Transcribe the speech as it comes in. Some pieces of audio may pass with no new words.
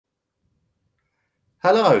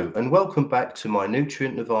Hello and welcome back to my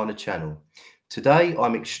Nutrient Nirvana channel. Today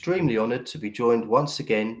I'm extremely honoured to be joined once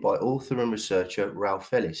again by author and researcher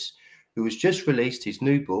Ralph Ellis, who has just released his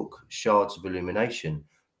new book, Shards of Illumination,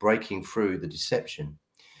 Breaking Through the Deception.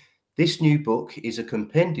 This new book is a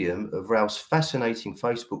compendium of Ralph's fascinating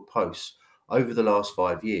Facebook posts over the last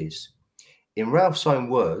 5 years. In Ralph's own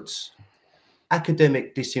words,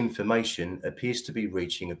 academic disinformation appears to be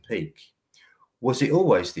reaching a peak. Was it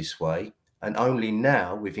always this way? And only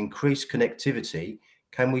now, with increased connectivity,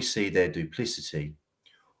 can we see their duplicity?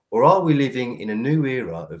 Or are we living in a new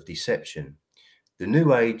era of deception? The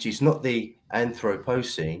new age is not the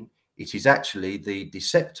Anthropocene, it is actually the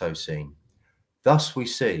Deceptocene. Thus we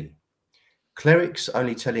see clerics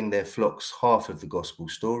only telling their flocks half of the gospel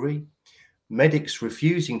story, medics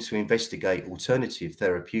refusing to investigate alternative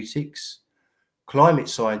therapeutics, climate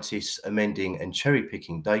scientists amending and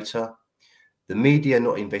cherry-picking data, the media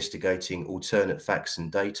not investigating alternate facts and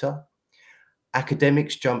data,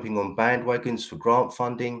 academics jumping on bandwagons for grant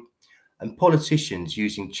funding, and politicians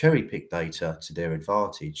using cherry-picked data to their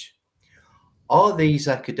advantage. Are these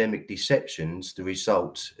academic deceptions the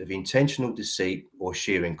result of intentional deceit or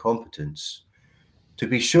sheer incompetence? To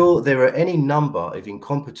be sure, there are any number of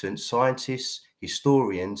incompetent scientists,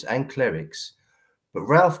 historians, and clerics, but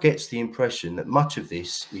Ralph gets the impression that much of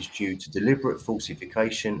this is due to deliberate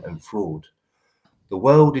falsification and fraud. The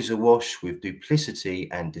world is awash with duplicity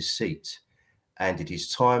and deceit, and it is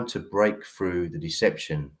time to break through the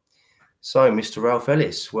deception. So, Mr. Ralph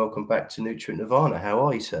Ellis, welcome back to Nutrient Nirvana. How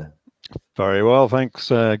are you, sir? Very well, thanks.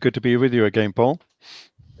 Good to be with you again, Paul.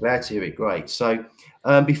 Glad to hear it. Great. So,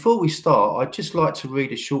 before we start, I'd just like to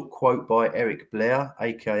read a short quote by Eric Blair,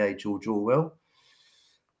 aka George Orwell.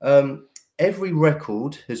 Every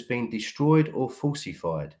record has been destroyed or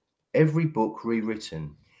falsified, every book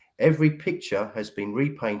rewritten. Every picture has been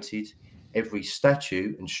repainted, every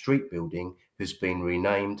statue and street building has been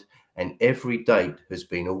renamed, and every date has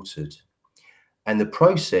been altered. And the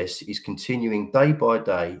process is continuing day by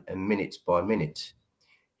day and minute by minute.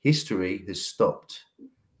 History has stopped.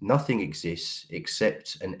 Nothing exists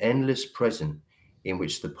except an endless present in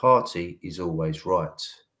which the party is always right.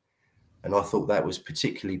 And I thought that was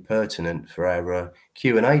particularly pertinent for our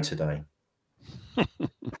Q&A today.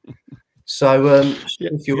 So,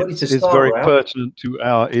 if you're ready to start, it's very pertinent to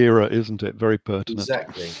our era, isn't it? Very pertinent.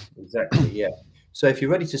 Exactly, yeah. So, if you're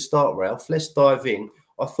ready to start, Ralph, let's dive in.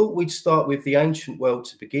 I thought we'd start with the ancient world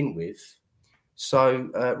to begin with. So,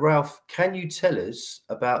 Ralph, can you tell us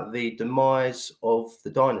about the demise of the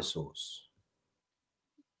dinosaurs?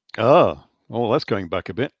 Oh, that's going back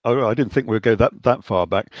a bit. Oh, I didn't think we'd go that far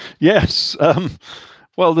back. Yes.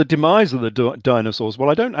 Well, the demise of the dinosaurs. Well,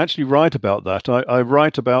 I don't actually write about that. I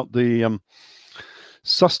write about the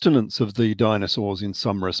sustenance of the dinosaurs in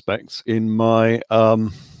some respects in my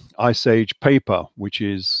Ice Age paper, which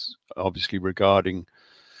is obviously regarding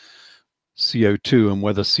CO2 and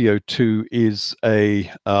whether CO2 is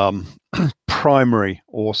a primary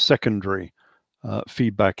or secondary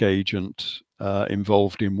feedback agent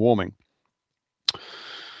involved in warming.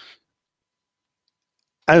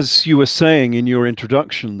 As you were saying in your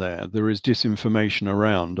introduction there is disinformation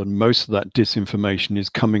around, and most of that disinformation is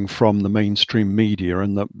coming from the mainstream media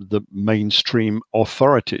and the mainstream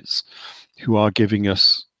authorities who are giving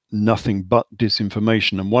us nothing but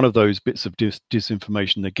disinformation. And one of those bits of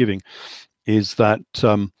disinformation they're giving is that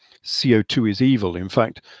CO2 is evil. In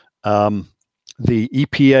fact, the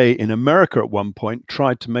EPA in America at one point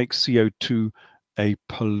tried to make CO2 a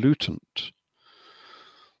pollutant,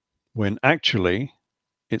 when actually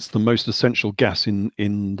it's the most essential gas in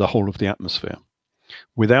the whole of the atmosphere.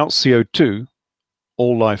 Without CO2,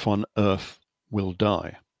 all life on Earth will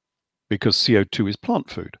die, because CO2 is plant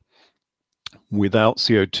food. Without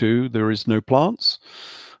CO2, there is no plants,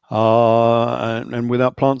 and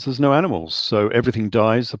without plants, there's no animals. So everything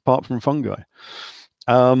dies apart from fungi.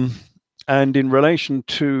 And in relation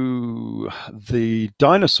to the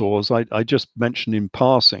dinosaurs, I just mentioned in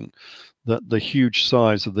passing that the huge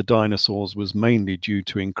size of the dinosaurs was mainly due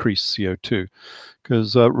to increased CO2.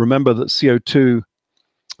 Because remember that CO2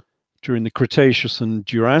 during the Cretaceous and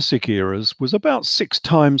Jurassic eras was about 6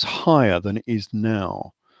 times higher than it is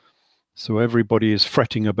now. So everybody is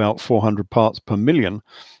fretting about 400 parts per million.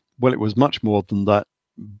 Well, it was much more than that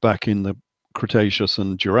back in the Cretaceous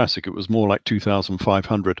and Jurassic. It was more like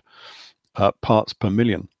 2,500 parts per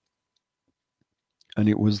million. And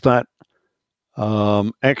it was that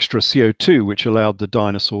extra CO2 which allowed the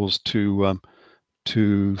dinosaurs to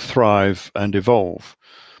thrive and evolve,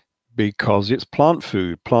 because it's plant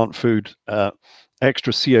food.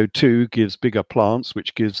 Extra CO2 gives bigger plants,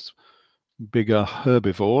 which gives bigger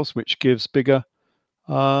herbivores, which gives bigger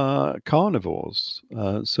Carnivores.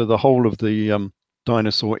 So the whole of the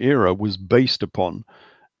dinosaur era was based upon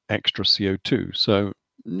extra CO2. So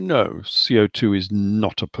no, CO2 is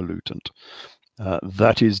not a pollutant.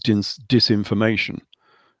 That is disinformation.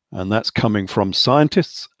 And that's coming from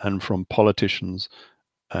scientists and from politicians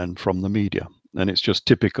and from the media. And it's just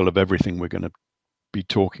typical of everything we're going to be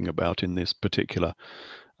talking about in this particular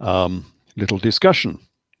little discussion.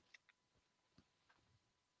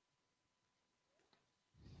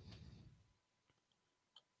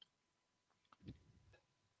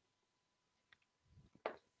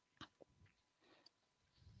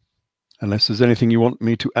 Unless there's anything you want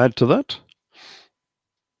me to add to that?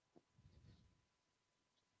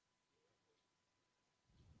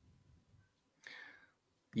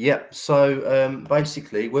 Yep. So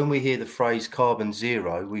basically, when we hear the phrase carbon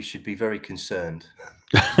zero, we should be very concerned.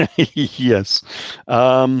 Yes.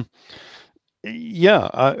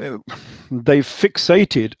 Yeah, they've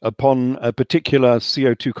fixated upon a particular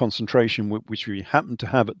CO2 concentration which we happen to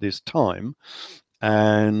have at this time,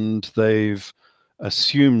 and they've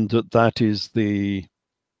assumed that that is the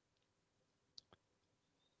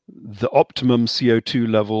optimum CO2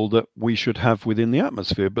 level that we should have within the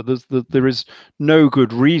atmosphere. But there is no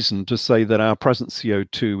good reason to say that our present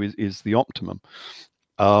CO2 is the optimum.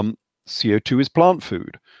 CO2 is plant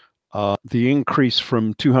food. The increase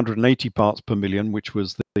from 280 parts per million, which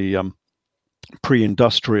was the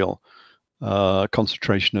pre-industrial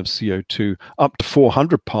concentration of CO2, up to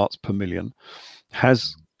 400 parts per million,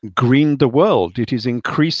 has greened the world. It is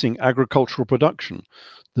increasing agricultural production.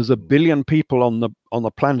 There's 1 billion people on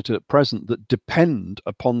the planet at present that depend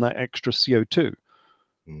upon that extra CO2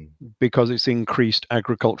 because it's increased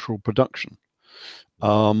agricultural production.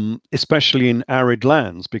 Especially in arid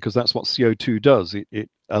lands, because that's what CO2 does. It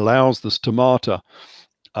allows the stomata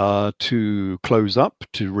to close up,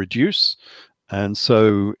 to reduce, and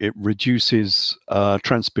so it reduces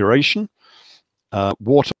transpiration,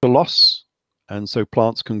 water loss, and so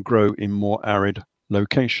plants can grow in more arid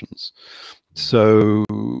locations. So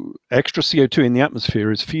extra CO2 in the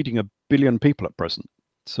atmosphere is feeding 1 billion people at present.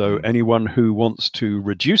 So anyone who wants to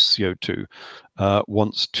reduce CO2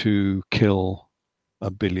 wants to kill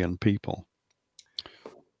 1 billion people.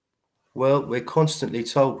 Well, we're constantly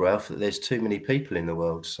told, Ralph, that there's too many people in the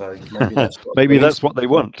world. So maybe that's what, maybe that's what they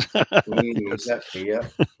want. Exactly. Yeah.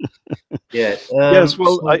 Yeah. Yes.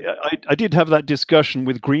 Well, so I did have that discussion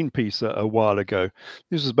with Greenpeace a while ago.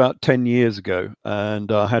 This was about 10 years ago,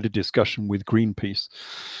 and I had a discussion with Greenpeace,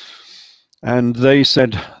 and they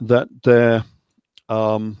said that their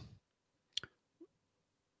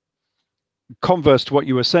converse to what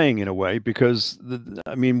you were saying in a way, because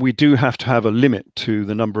I mean, we do have to have a limit to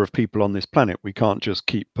the number of people on this planet. We can't just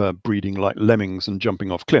keep breeding like lemmings and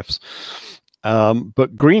jumping off cliffs.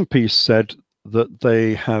 But Greenpeace said that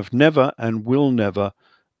they have never and will never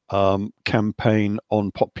campaign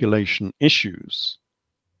on population issues.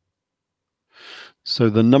 So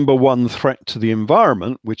the number one threat to the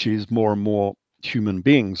environment, which is more and more human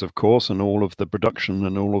beings, of course, and all of the production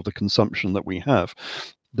and all of the consumption that we have,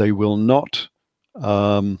 they will not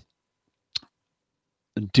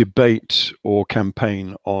debate or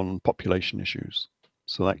campaign on population issues.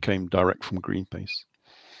 So that came direct from Greenpeace.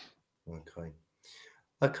 Okay.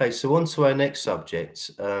 Okay, so on to our next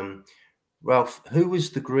subject. Ralph, who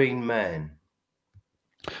was the Green Man?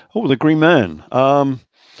 Oh, the Green Man.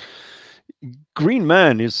 Green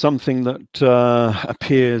Man is something that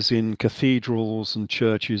appears in cathedrals and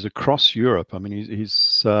churches across Europe. I mean,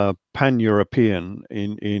 he's pan-European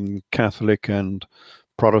in Catholic and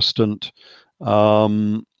Protestant,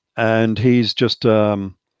 and he's just would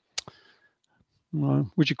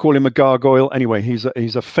you call him a gargoyle? Anyway, he's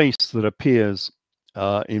a face that appears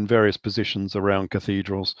in various positions around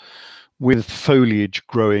cathedrals, with foliage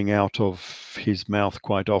growing out of his mouth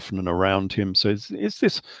quite often and around him. So it's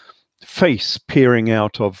this face peering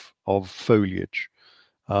out of foliage,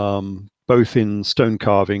 both in stone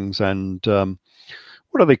carvings and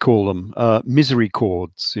what do they call them?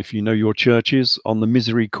 Misericords. If you know your churches, on the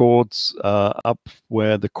misericords up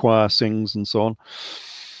where the choir sings and so on.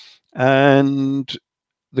 And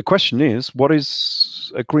the question is, what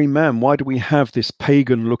is a green man? Why do we have this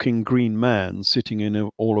pagan-looking green man sitting in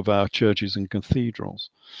all of our churches and cathedrals?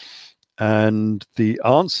 And the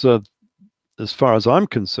answer, as far as I'm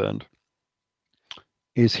concerned,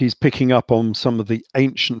 is he's picking up on some of the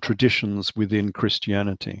ancient traditions within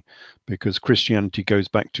Christianity, because Christianity goes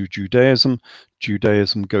back to Judaism,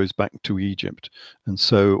 Judaism goes back to Egypt. And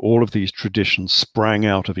so all of these traditions sprang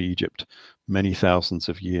out of Egypt many thousands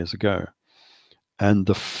of years ago. And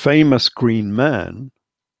the famous green man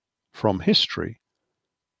from history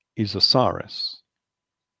is Osiris.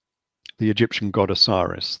 the Egyptian god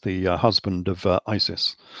Osiris, the husband of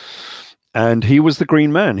Isis. And he was the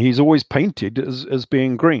green man. He's always painted as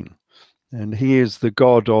being green. And he is the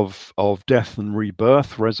god of death and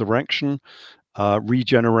rebirth, resurrection,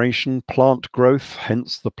 regeneration, plant growth,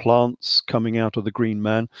 hence the plants coming out of the green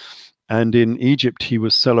man. And in Egypt, he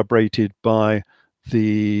was celebrated by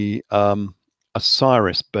the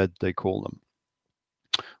Osiris bed, they call them,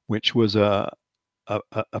 which was a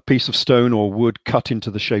piece of stone or wood cut into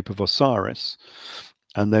the shape of Osiris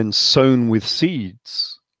and then sown with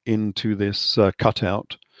seeds into this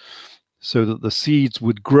cutout so that the seeds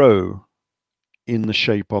would grow in the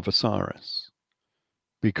shape of Osiris,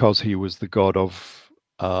 because he was the god of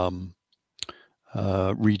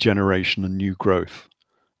regeneration and new growth,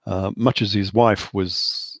 much as his wife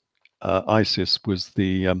was Isis was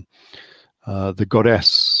the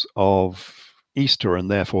goddess of Easter and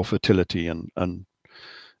therefore fertility and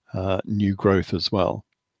new growth as well.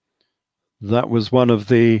 That was one of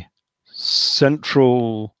the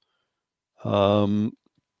central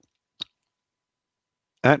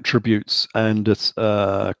attributes and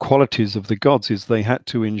qualities of the gods, is they had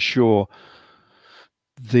to ensure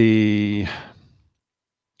the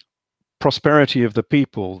prosperity of the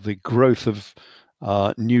people, the growth of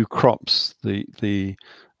new crops, the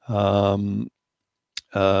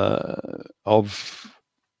of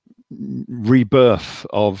rebirth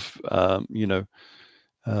of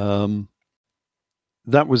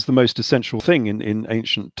that was the most essential thing in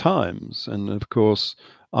ancient times. And of course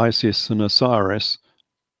Isis and Osiris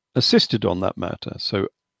assisted on that matter. So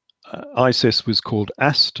Isis was called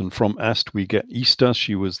Ast, and from Ast we get Easter.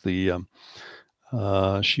 She was the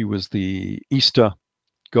Easter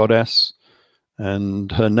goddess,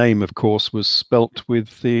 and her name, of course, was spelt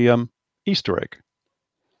with the Easter egg,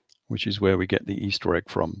 which is where we get the Easter egg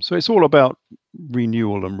from. So it's all about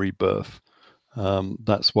renewal and rebirth.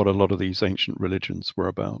 That's what a lot of these ancient religions were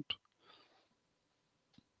about.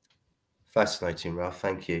 Fascinating, Ralph.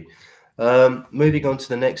 Thank you. Moving on to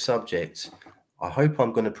the next subject. I hope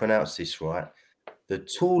I'm going to pronounce this right. The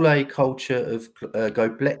Tule culture of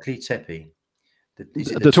Göbekli Tepe.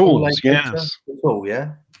 The tools, yes. The tool,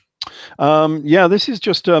 yeah. Yeah, this is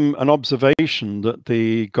just an observation that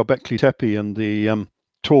the Göbekli Tepe and the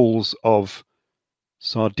tools of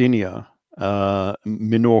Sardinia,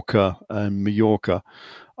 Minorca and Majorca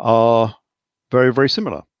are very, very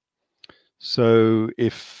similar. So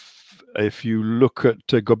if you look at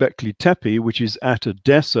Göbekli Tepe, which is at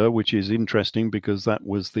Edessa, which is interesting because that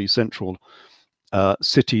was the central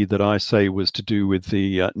city that I say was to do with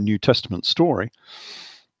the New Testament story.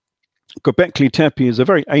 Göbekli Tepe is a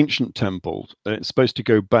very ancient temple. It's supposed to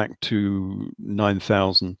go back to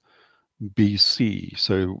 9000 BC,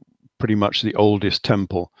 so pretty much the oldest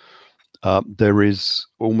temple there is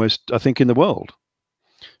almost, I think, in the world.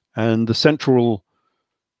 And the central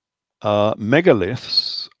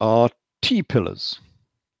megaliths are T-pillars.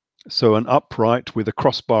 So an upright with a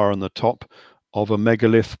crossbar on the top of a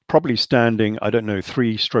megalith, probably standing, I don't know,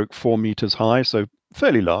 3-4 meters high, so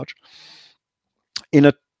fairly large, in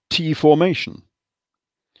a T formation.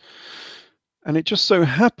 And it just so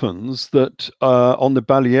happens that on the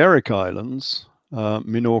Balearic Islands,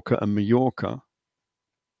 Minorca and Majorca,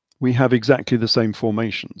 we have exactly the same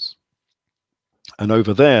formations. And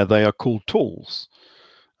over there, they are called tools,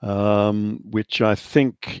 which I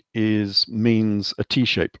think means a T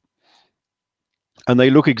shape. And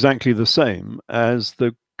they look exactly the same as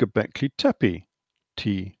the Göbekli Tepe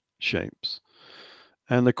T shapes.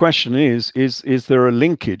 And the question is there a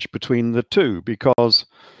linkage between the two? Because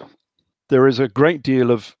there is a great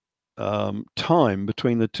deal of time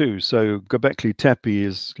between the two. So Göbekli Tepe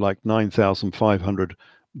is like 9500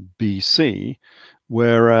 BC,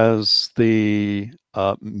 whereas the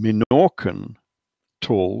Minorcan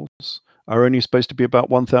tools are only supposed to be about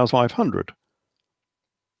 1500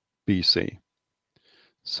 BC.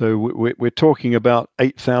 So we're talking about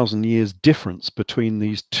 8,000 years difference between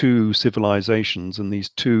these two civilizations and these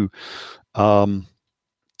two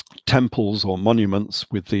temples or monuments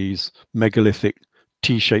with these megalithic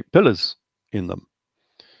T-shaped pillars in them.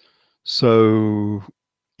 So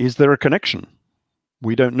is there a connection?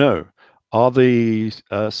 We don't know. Are the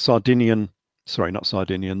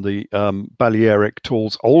the Balearic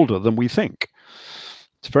tools older than we think?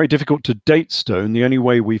 It's very difficult to date stone. The only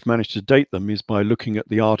way we've managed to date them is by looking at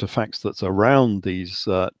the artifacts that's around these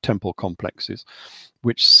temple complexes,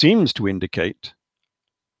 which seems to indicate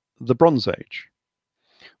the Bronze Age.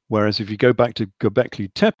 Whereas if you go back to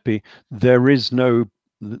Göbekli Tepe, there is no,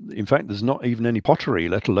 in fact, there's not even any pottery,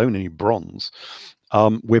 let alone any bronze.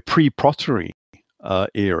 We're pre-pottery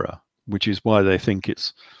era, which is why they think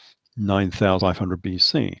it's 9500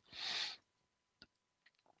 BC.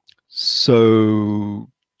 So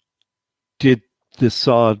did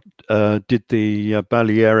the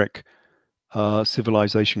Balearic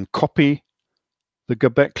civilization copy the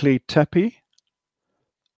Göbekli Tepe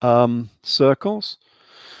circles?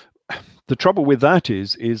 The trouble with that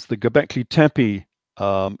is the Göbekli Tepe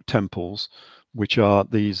temples, which are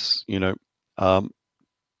these,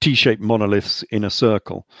 T-shaped monoliths in a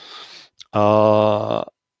circle,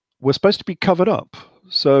 were supposed to be covered up.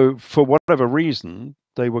 So for whatever reason,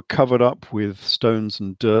 they were covered up with stones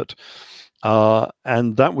and dirt,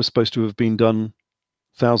 and that was supposed to have been done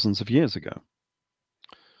thousands of years ago.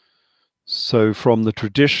 So from the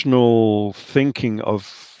traditional thinking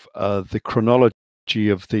of the chronology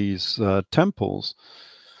of these temples,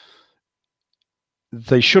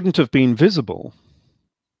 they shouldn't have been visible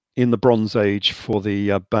in the Bronze Age for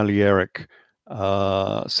the Balearic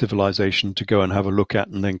civilization to go and have a look at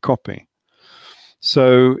and then copy.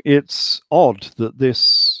 So it's odd that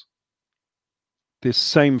this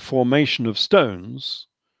same formation of stones,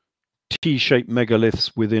 T-shaped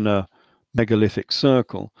megaliths within a megalithic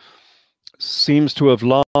circle, seems to have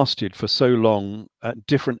lasted for so long at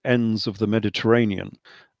different ends of the Mediterranean,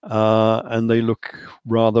 and they look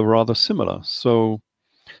rather similar. So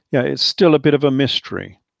yeah, it's still a bit of a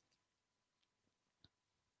mystery.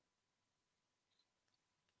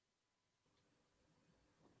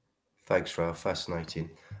 Thanks, Ralph. Fascinating.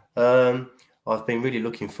 I've been really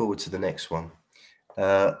looking forward to the next one.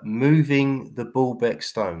 Moving the Baalbek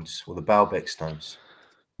stones, or the Baalbek stones.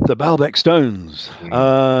 The Baalbek stones.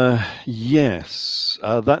 Yes,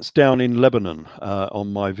 that's down in Lebanon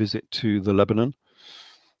on my visit to the Lebanon.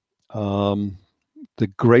 The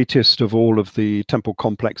greatest of all of the temple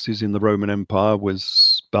complexes in the Roman Empire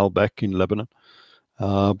was Baalbek in Lebanon,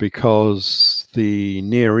 because the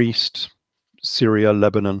Near East, Syria,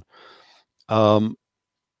 Lebanon,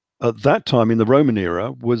 at that time in the Roman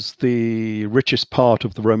era was the richest part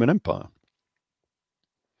of the Roman Empire.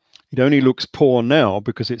 It only looks poor now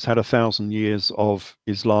because it's had 1,000 years of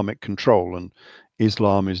Islamic control, and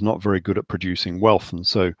Islam is not very good at producing wealth, and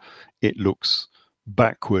so it looks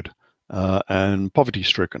backward and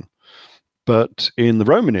poverty-stricken. But in the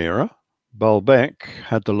Roman era, Baalbek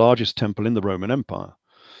had the largest temple in the Roman Empire,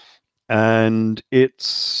 and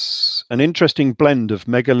it's an interesting blend of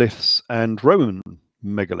megaliths and Roman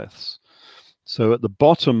megaliths. So at the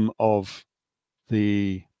bottom of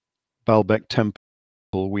the Baalbek temple,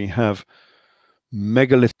 we have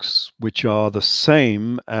megaliths which are the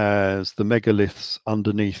same as the megaliths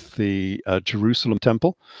underneath the Jerusalem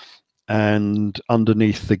temple and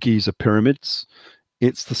underneath the Giza pyramids.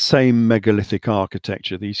 It's the same megalithic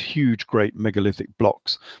architecture, these huge, great megalithic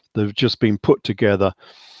blocks that have just been put together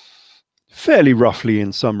fairly roughly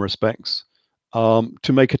in some respects to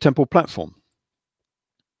make a temple platform.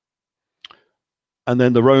 And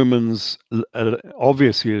then the Romans,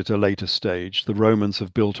 obviously at a later stage, the Romans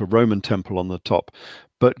have built a Roman temple on the top.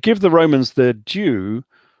 But give the Romans their due,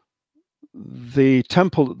 the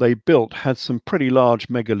temple that they built had some pretty large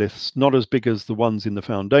megaliths, not as big as the ones in the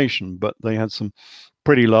foundation, but they had some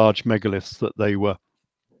pretty large megaliths that they were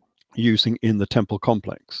using in the temple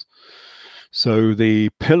complex. So the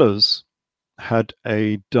pillars had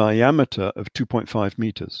a diameter of 2.5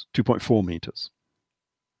 meters, 2.4 meters.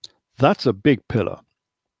 That's a big pillar.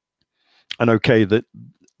 And okay, that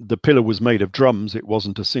the pillar was made of drums, it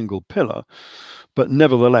wasn't a single pillar, but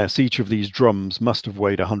nevertheless, each of these drums must have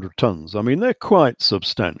weighed 100 tons. I mean, they're quite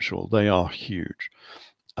substantial. They are huge.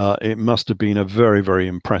 It must have been a very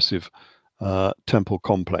impressive temple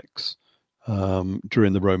complex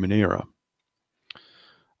during the Roman era.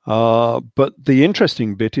 But the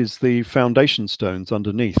interesting bit is the foundation stones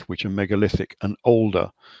underneath, which are megalithic and older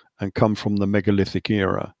and come from the megalithic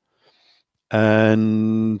era.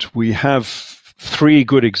 And we have 3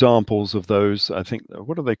 good examples of those. I think,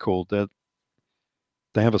 what are they called?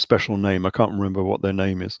 They have a special name. I can't remember what their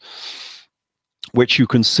name is, which you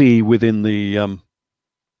can see within the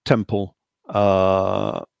temple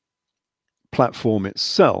platform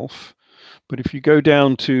itself. But if you go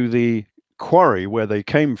down to the quarry where they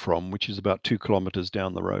came from, which is about 2 kilometers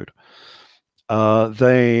down the road,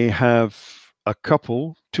 they have a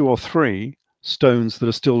couple, 2 or 3 stones that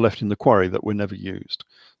are still left in the quarry that were never used.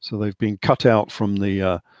 So they've been cut out from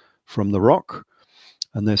the rock,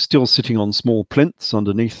 and they're still sitting on small plinths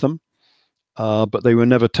underneath them, but they were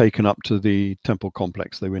never taken up to the temple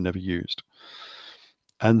complex. They were never used.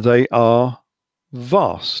 And they are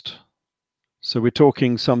vast. So we're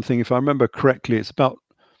talking something, if I remember correctly, it's about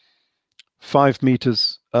 5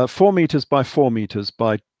 meters, 4 meters by 4 meters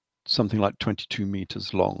by something like 22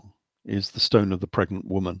 meters long is the stone of the pregnant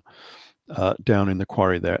woman. down in the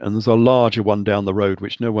quarry there. And there's a larger one down the road,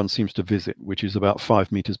 which no one seems to visit, which is about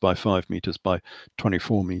 5 meters by 5 meters by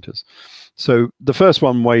 24 meters. So the first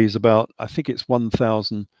one weighs about, I think it's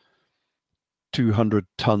 1,200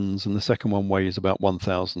 tons, and the second one weighs about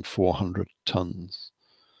 1,400 tons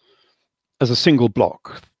as a single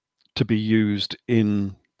block to be used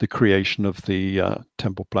in the creation of the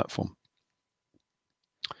temple platform.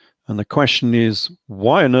 And the question is,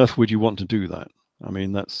 why on earth would you want to do that? I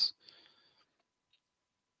mean, that's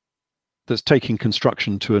taking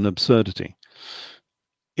construction to an absurdity.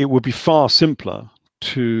 It would be far simpler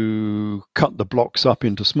to cut the blocks up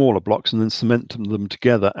into smaller blocks and then cement them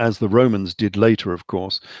together, as the Romans did later, of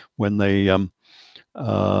course, when they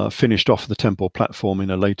finished off the temple platform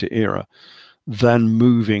in a later era, than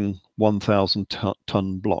moving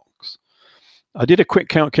 1,000-ton blocks. I did a quick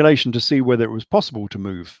calculation to see whether it was possible to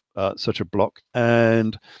move such a block,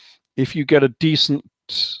 and if you get a decent,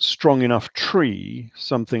 strong enough tree,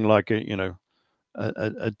 something like a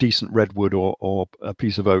decent redwood or a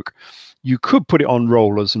piece of oak, you could put it on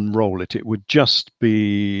rollers and roll it. It would just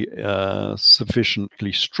be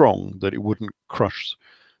sufficiently strong that it wouldn't crush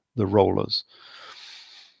the rollers.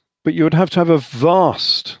 But you would have to have a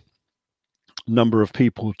vast number of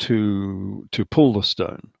people to pull the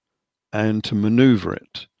stone and to maneuver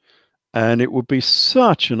it, and it would be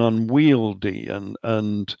such an unwieldy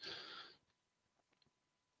and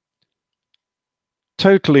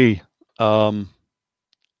totally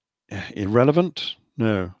irrelevant,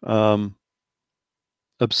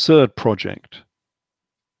 absurd project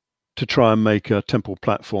to try and make a temple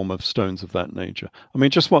platform of stones of that nature. I mean,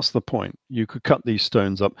 just what's the point? You could cut these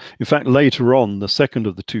stones up. In fact, later on, the second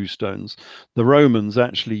of the two stones, the Romans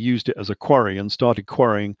actually used it as a quarry and started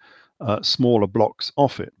quarrying smaller blocks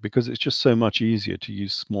off it, because it's just so much easier to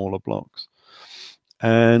use smaller blocks.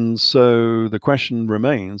 And so the question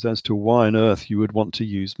remains as to why on earth you would want to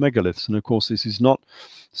use megaliths. And of course, this is not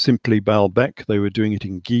simply Baalbek. They were doing it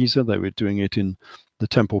in Giza. They were doing it in the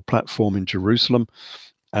temple platform in Jerusalem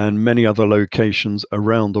and many other locations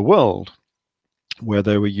around the world where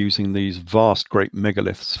they were using these vast, great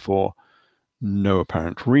megaliths for no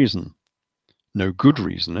apparent reason, no good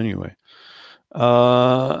reason anyway.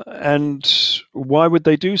 And why would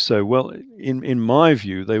they do so? Well, in my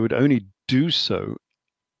view, they would only do so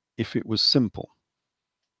if it was simple.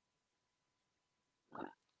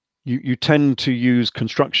 You tend to use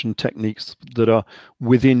construction techniques that are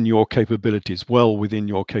within your capabilities, well within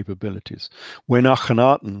your capabilities. When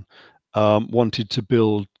Akhenaten wanted to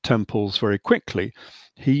build temples very quickly,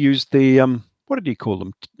 he used the, what did he call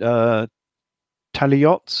them?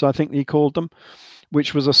 Taliots, I think he called them,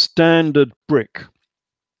 which was a standard brick,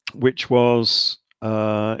 which was,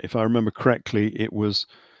 if I remember correctly, it was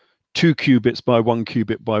 2 cubits by 1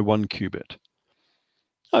 cubit by 1 cubit.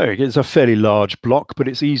 Oh, it's a fairly large block, but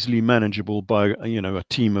it's easily manageable by a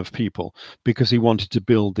team of people, because he wanted to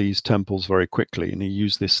build these temples very quickly, and he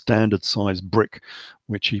used this standard size brick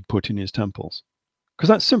which he put in his temples, because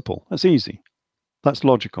that's simple, that's easy, that's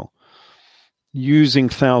logical. Using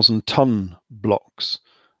 1,000-ton blocks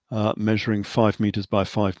measuring 5 meters by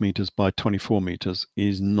 5 meters by 24 meters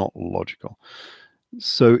is not logical.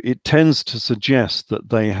 So it tends to suggest that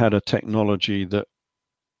they had a technology that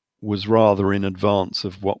was rather in advance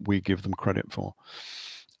of what we give them credit for.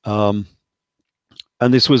 And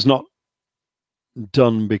this was not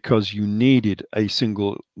done because you needed a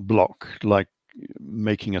single block, like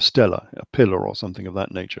making a stela, a pillar or something of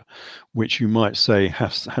that nature, which you might say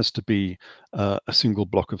has to be a single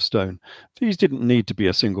block of stone. These didn't need to be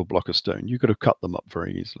a single block of stone. You could have cut them up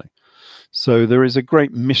very easily. So there is a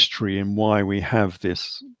great mystery in why we have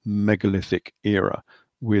this megalithic era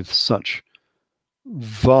with such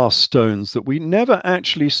vast stones that we never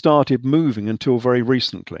actually started moving until very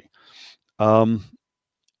recently. I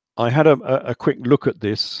had a quick look at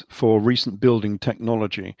this for recent building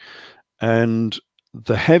technology, and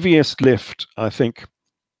the heaviest lift, I think,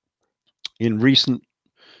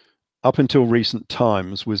 up until recent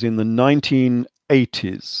times, was in the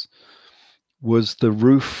 1980s, was the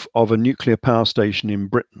roof of a nuclear power station in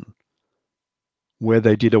Britain, where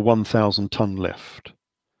they did a 1,000-ton lift.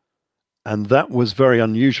 And that was very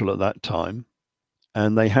unusual at that time.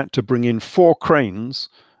 And they had to bring in 4 cranes,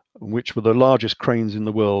 which were the largest cranes in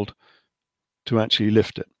the world, to actually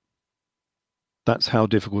lift it. That's how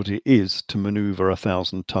difficult it is to maneuver a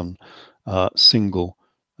 1,000-ton single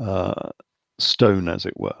stone, as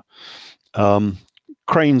it were.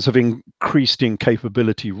 Cranes have increased in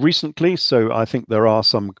capability recently, so I think there are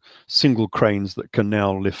some single cranes that can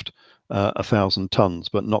now lift 1,000 tons,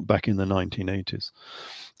 but not back in the 1980s.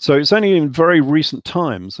 So it's only in very recent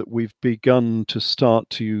times that we've begun to start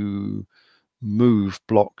to move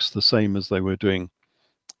blocks the same as they were doing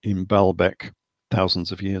in Baalbek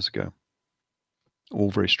thousands of years ago. All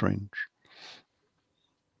very strange.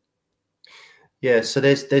 Yeah, so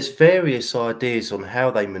there's various ideas on how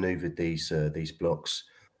they maneuvered these blocks.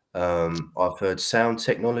 I've heard sound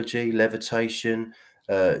technology, levitation,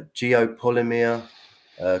 geopolymer,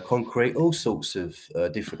 concrete, all sorts of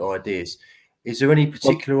different ideas. Is there any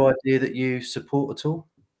particular idea that you support at all?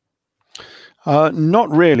 Not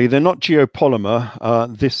really. They're not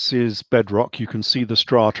geopolymer. This is bedrock. You can see the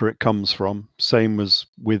strata it comes from. Same as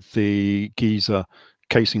with the Giza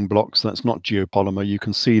casing blocks. That's not geopolymer. You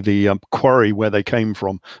can see the quarry where they came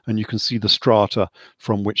from, and you can see the strata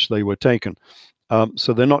from which they were taken.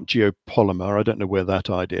 So they're not geopolymer. I don't know where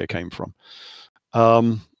that idea came from.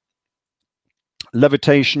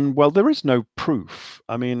 Levitation, well, there is no proof.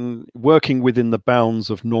 I mean, working within the bounds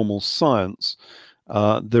of normal science,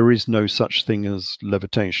 there is no such thing as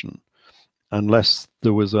levitation, unless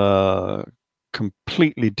there was a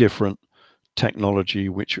completely different technology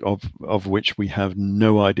of which we have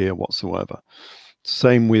no idea whatsoever.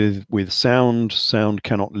 Same with sound. Sound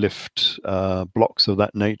cannot lift blocks of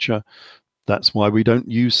that nature. That's why we don't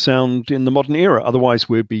use sound in the modern era. Otherwise,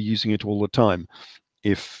 we'd be using it all the time,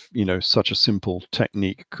 if such a simple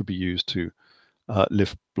technique could be used to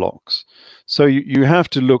lift blocks. So you have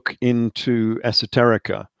to look into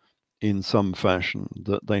esoterica in some fashion,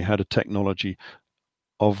 that they had a technology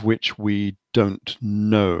of which we don't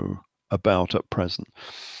know about at present.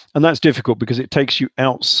 And that's difficult because it takes you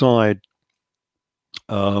outside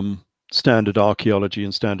standard archaeology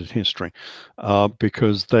and standard history,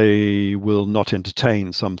 because they will not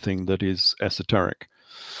entertain something that is esoteric.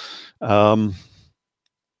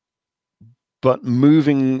 But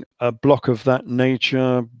moving a block of that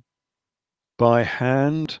nature by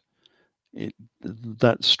hand,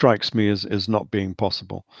 that strikes me as not being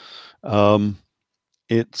possible.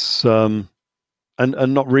 It's and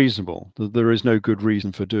not reasonable. There is no good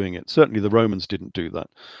reason for doing it. Certainly the Romans didn't do that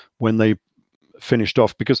when they finished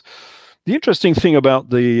off, because the interesting thing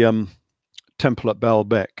about the temple at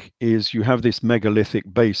Baalbek is you have this megalithic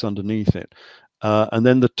base underneath it. And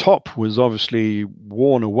then the top was obviously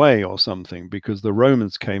worn away or something, because the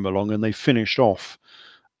Romans came along and they finished off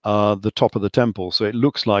the top of the temple. So it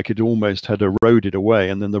looks like it almost had eroded away.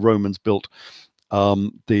 And then the Romans built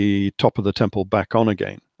the top of the temple back on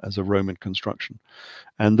again as a Roman construction.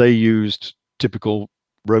 And they used typical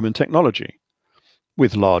Roman technology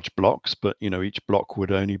with large blocks, but each block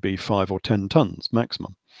would only be 5 or 10 tons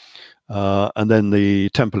maximum. And then the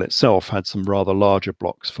temple itself had some rather larger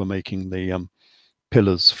blocks for making the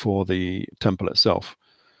pillars for the temple itself,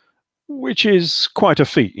 which is quite a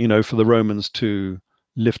feat, for the Romans to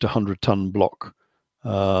lift 100-ton block.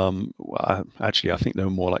 Actually, I think they were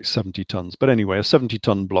more like 70 tons, but anyway, a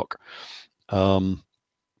 70-ton block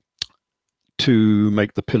to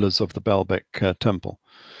make the pillars of the Baalbek temple.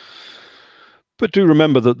 But do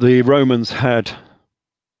remember that the Romans had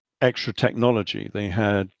extra technology. They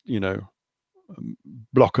had,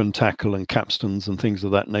 block and tackle and capstans and things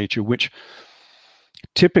of that nature, which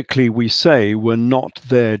typically we say were not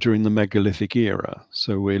there during the megalithic era.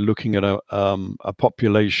 So we're looking at a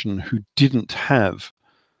population who didn't have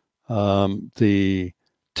the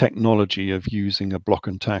technology of using a block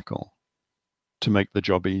and tackle to make the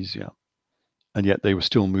job easier, and yet they were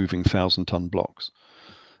still moving 1,000-ton blocks.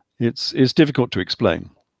 It's difficult to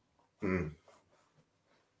explain. Mm.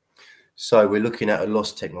 So we're looking at a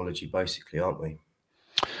lost technology, basically, aren't we?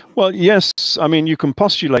 Well, yes. I mean, you can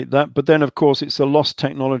postulate that, but then, of course, it's a lost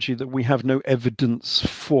technology that we have no evidence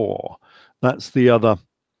for. That's the other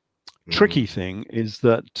tricky thing, is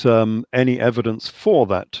that any evidence for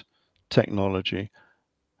that technology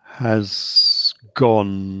has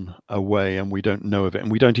gone away, and we don't know of it,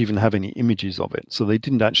 and we don't even have any images of it. So they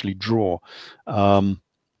didn't actually draw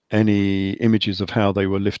any images of how they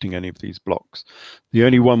were lifting any of these blocks. The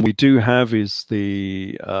only one we do have is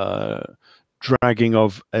the dragging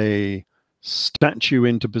of a statue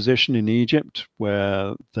into position in Egypt,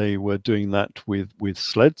 where they were doing that with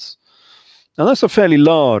sleds. And that's a fairly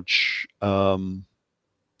large,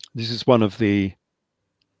 this is one of the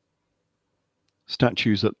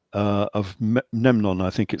statues of Memnon, I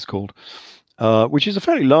think it's called, which is a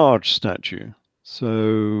fairly large statue.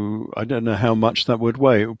 So I don't know how much that would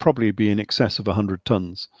weigh. It would probably be in excess of 100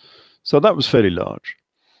 tons. So that was fairly large.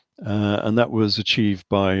 And that was achieved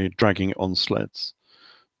by dragging it on sleds.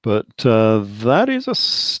 But that is a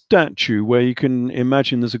statue where you can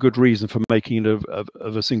imagine there's a good reason for making it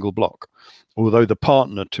of a single block, although the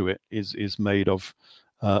partner to it is made of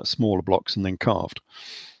smaller blocks and then carved.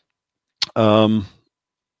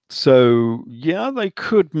 So yeah, they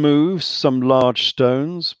could move some large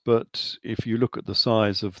stones, but if you look at the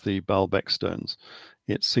size of the Baalbek stones,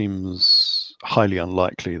 it seems highly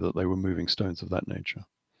unlikely that they were moving stones of that nature.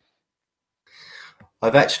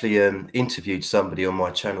 I've actually interviewed somebody on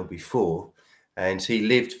my channel before, and he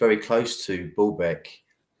lived very close to Baalbek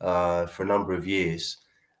for a number of years.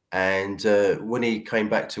 And when he came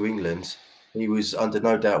back to England, he was under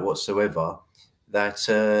no doubt whatsoever that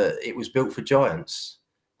it was built for giants.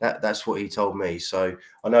 That's what he told me. So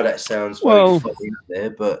I know that sounds very Well, funny out there,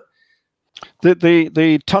 but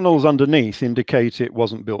the tunnels underneath indicate it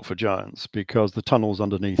wasn't built for giants, because the tunnels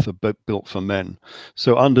underneath are built for men.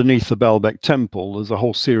 So underneath the Baalbek temple, there's a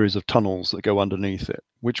whole series of tunnels that go underneath it,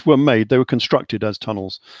 which were made. They were constructed as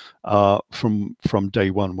tunnels from day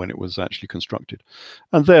one when it was actually constructed,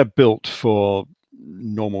 and they're built for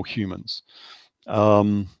normal humans.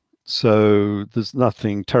 So there's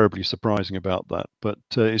nothing terribly surprising about that, but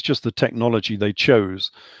it's just the technology they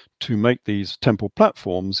chose to make these temple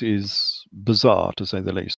platforms is bizarre, to say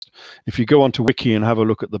the least. If you go onto Wiki and have a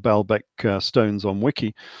look at the Baalbek stones on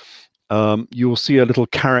Wiki, you'll see a little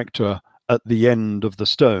character at the end of the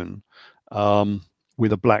stone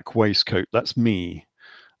with a black waistcoat. That's me.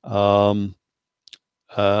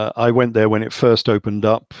 I went there when it first opened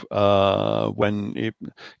up, because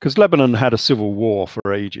Lebanon had a civil war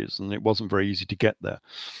for ages, and it wasn't very easy to get there.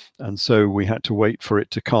 And so we had to wait for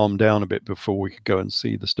it to calm down a bit before we could go and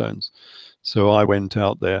see the stones. So I went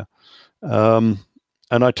out there, and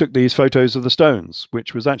I took these photos of the stones,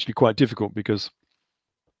 which was actually quite difficult because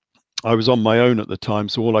I was on my own at the time.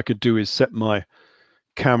 So all I could do is set my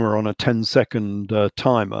camera on a 10-second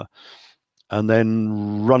timer, and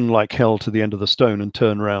then run like hell to the end of the stone and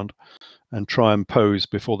turn around and try and pose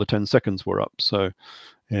before the 10 seconds were up. So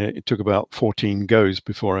it took about 14 goes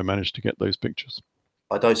before I managed to get those pictures.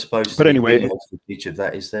 I don't suppose But anyway, footage of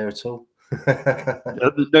that is there at all.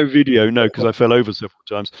 no video, no, because I fell over several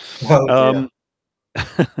times. Oh,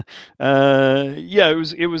 yeah,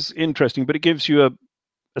 it was interesting, but it gives you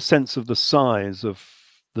a sense of the size of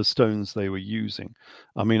the stones they were using.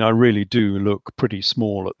 I mean, I really do look pretty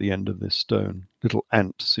small at the end of this stone, little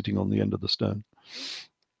ant sitting on the end of the stone.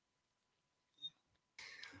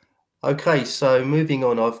 Okay, so moving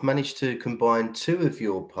on, I've managed to combine two of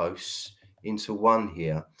your posts into one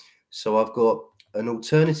here. So I've got an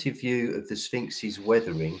alternative view of the Sphinx's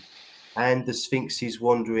weathering and the Sphinx's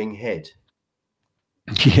wandering head.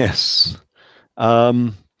 Yes.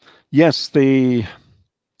 Yes, the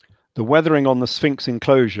weathering on the Sphinx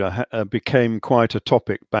enclosure became quite a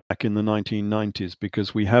topic back in the 1990s,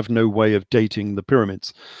 because we have no way of dating the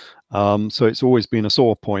pyramids. So it's always been a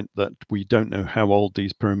sore point that we don't know how old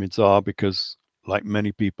these pyramids are, because, like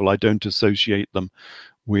many people, I don't associate them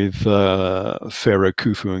with Pharaoh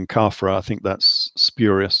Khufu and Khafra. I think that's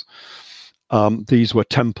spurious. These were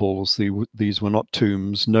temples. These were not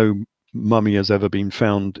tombs. No mummy has ever been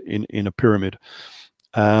found in a pyramid,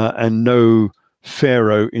 and no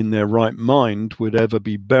pharaoh in their right mind would ever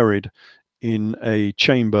be buried in a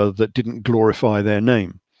chamber that didn't glorify their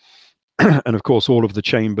name. And of course, all of the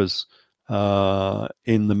chambers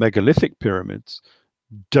in the megalithic pyramids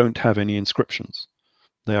don't have any inscriptions.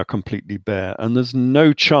 They are completely bare, and there's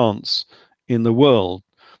no chance in the world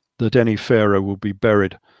that any pharaoh will be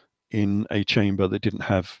buried in a chamber that didn't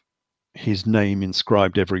have his name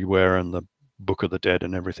inscribed everywhere, and the Book of the Dead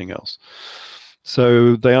and everything else.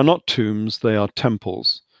 So they are not tombs, they are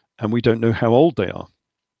temples, and we don't know how old they are.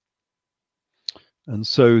 And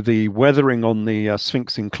so the weathering on the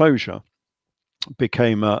Sphinx enclosure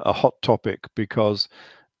became a hot topic, because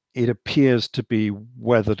it appears to be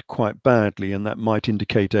weathered quite badly, and that might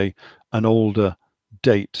indicate an older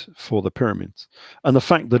date for the pyramids. And the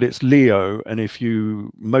fact that it's Leo, and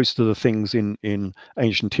most of the things in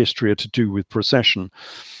ancient history are to do with precession.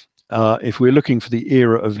 If we're looking for the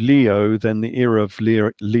era of Leo, then the era of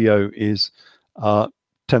Leo is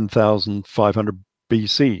 10,500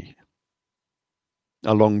 BC,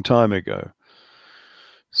 a long time ago.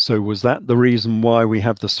 So was that the reason why we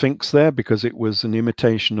have the Sphinx there? Because it was an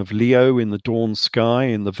imitation of Leo in the dawn sky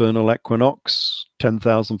in the vernal equinox,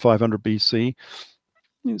 10,500 BC?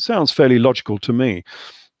 It sounds fairly logical to me.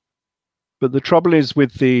 But the trouble is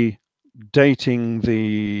with the dating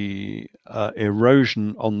the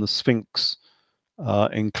erosion on the Sphinx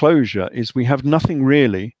enclosure is we have nothing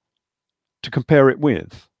really to compare it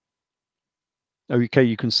with. Okay,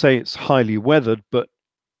 you can say it's highly weathered, but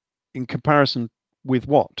in comparison with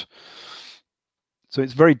what? So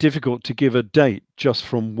it's very difficult to give a date just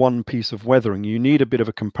from one piece of weathering. You need a bit of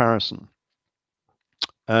a comparison.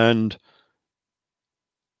 And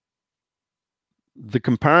The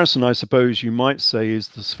comparison, I suppose you might say, is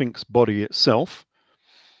the Sphinx body itself,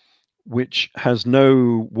 which has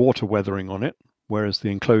no water weathering on it, whereas the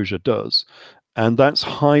enclosure does. And that's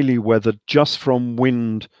highly weathered just from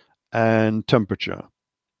wind and temperature.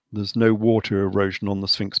 There's no water erosion on the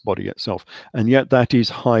Sphinx body itself. And yet that is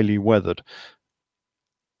highly weathered.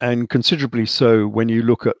 And considerably so when you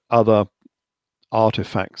look at other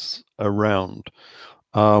artifacts around.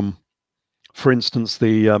 For instance,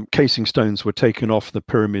 the casing stones were taken off the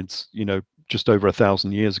pyramids, just over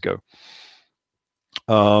 1,000 years ago.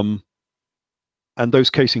 And those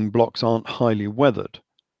casing blocks aren't highly weathered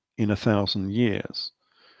in 1,000 years.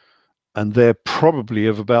 And they're probably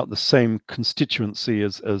of about the same constituency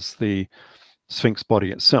as the Sphinx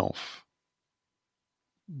body itself.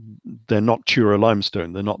 They're not Tura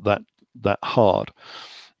limestone. They're not that hard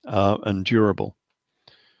and durable.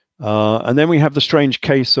 And then we have the strange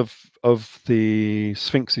case of the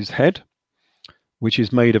Sphinx's head, which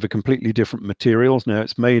is made of a completely different materials. Now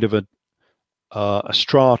it's made of a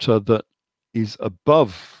strata that is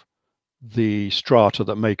above the strata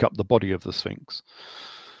that make up the body of the Sphinx.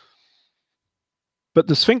 But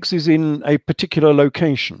the Sphinx is in a particular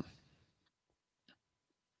location.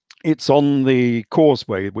 It's on the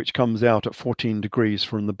causeway, which comes out at 14 degrees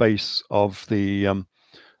from the base of the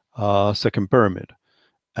second pyramid.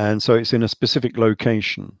 And so it's in a specific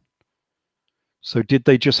location. So did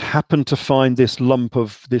they just happen to find this lump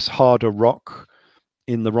of this harder rock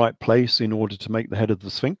in the right place in order to make the head of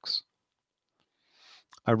the Sphinx?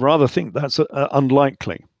 I rather think that's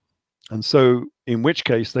unlikely. And so in which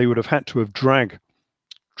case they would have had to have dragged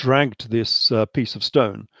this piece of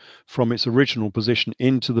stone from its original position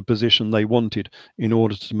into the position they wanted in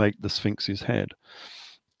order to make the Sphinx's head.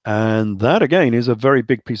 And that again is a very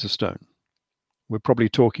big piece of stone. We're probably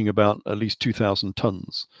talking about at least 2,000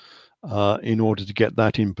 tons in order to get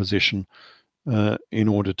that in position in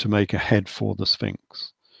order to make a head for the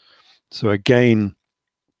Sphinx. So again,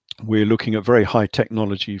 we're looking at very high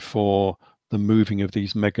technology for the moving of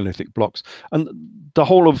these megalithic blocks. And the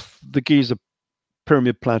whole of the Giza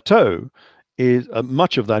Pyramid Plateau is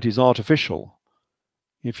much of that is artificial.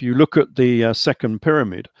 If you look at the second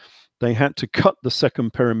pyramid, they had to cut the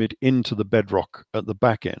second pyramid into the bedrock at the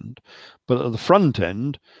back end, but at the front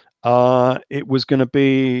end, it was going to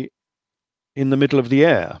be in the middle of the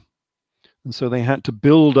air. And so they had to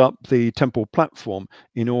build up the temple platform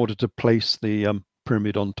in order to place the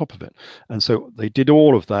pyramid on top of it. And so they did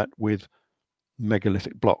all of that with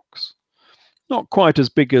megalithic blocks. Not quite as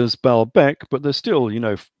big as Baalbek, but they're still,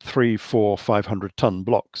 300, 400, 500 ton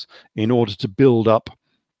blocks in order to build up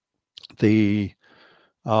the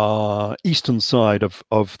eastern side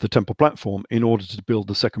of the temple platform in order to build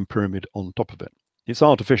the second pyramid on top of it. It's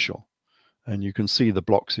artificial, and you can see the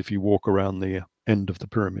blocks if you walk around the end of the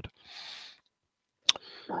pyramid.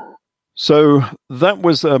 So that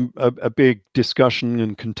was a big discussion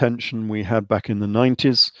and contention we had back in the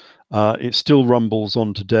 90s. It still rumbles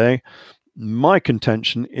on today. My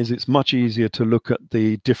contention is it's much easier to look at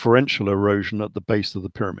the differential erosion at the base of the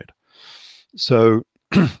pyramid. So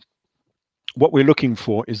what we're looking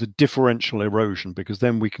for is a differential erosion, because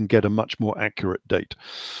then we can get a much more accurate date.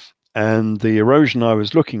 And the erosion I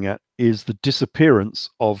was looking at is the disappearance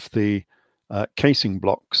of the casing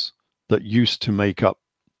blocks that used to make up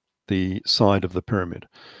the side of the pyramid.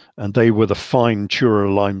 And they were the fine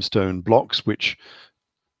Tura limestone blocks, which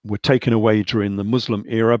were taken away during the Muslim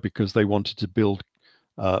era because they wanted to build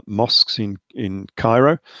mosques in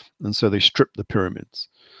Cairo. And so they stripped the pyramids.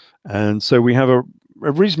 And so we have a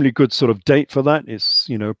reasonably good sort of date for that. It's,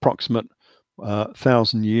 approximate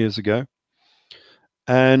 1,000 years ago.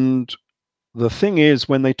 And the thing is,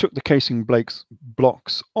 when they took the casing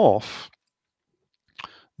blocks off,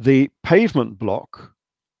 the pavement block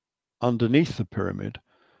underneath the pyramid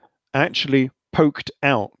actually poked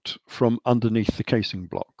out from underneath the casing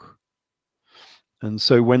block. And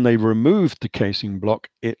so when they removed the casing block,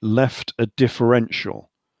 it left a differential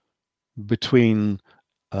between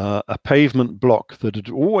a pavement block that had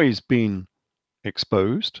always been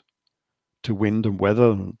exposed to wind and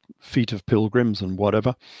weather and feet of pilgrims and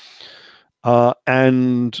whatever,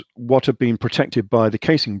 and what had been protected by the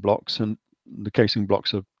casing blocks, and the casing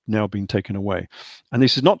blocks have now been taken away. And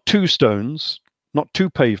this is not two stones, not two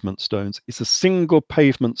pavement stones, it's a single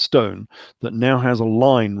pavement stone that now has a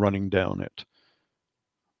line running down it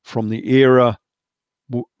from the era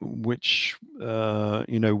which,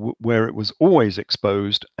 where it was always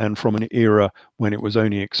exposed, and from an era when it was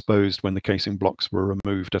only exposed when the casing blocks were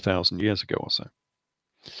removed 1,000 years ago or so.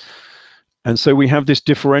 And so we have this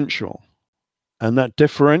differential, and that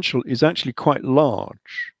differential is actually quite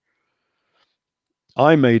large.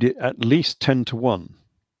 I made it at least 10 to 1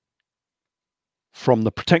 from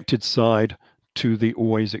the protected side to the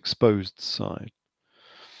always exposed side.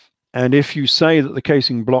 And if you say that the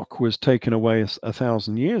casing block was taken away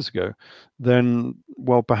 1,000 years ago, then,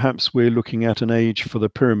 well, perhaps we're looking at an age for the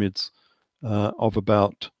pyramids of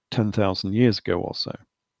about 10,000 years ago or so.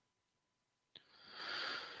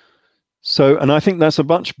 So, and I think that's a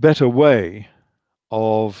much better way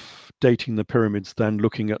of dating the pyramids than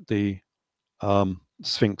looking at the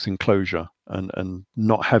Sphinx enclosure and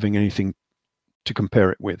not having anything to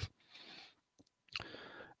compare it with.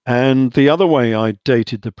 And the other way I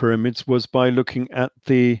dated the pyramids was by looking at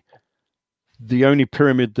the only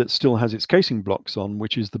pyramid that still has its casing blocks on,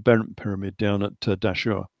 which is the Bent Pyramid down at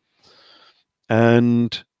Dashur.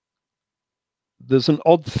 And there's an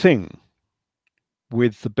odd thing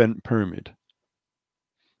with the Bent Pyramid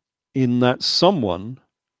in that someone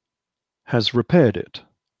has repaired it.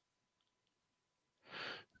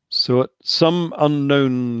 So at some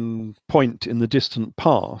unknown point in the distant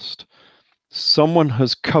past, someone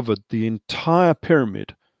has covered the entire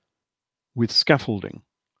pyramid with scaffolding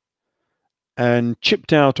and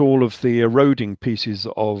chipped out all of the eroding pieces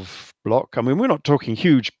of block. I mean, we're not talking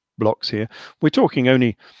huge blocks here. We're talking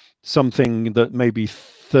only something that may be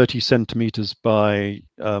 30 centimeters by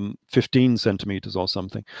 15 centimeters or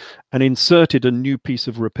something, and inserted a new piece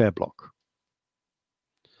of repair block.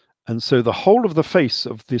 And so the whole of the face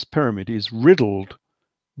of this pyramid is riddled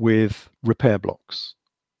with repair blocks.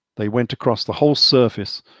 They went across the whole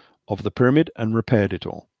surface of the pyramid and repaired it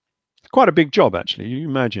all. Quite a big job, actually. You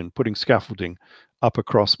imagine putting scaffolding up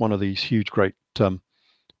across one of these huge, great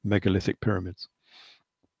megalithic pyramids.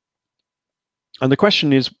 And the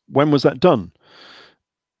question is, when was that done?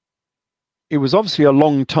 It was obviously a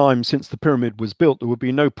long time since the pyramid was built. There would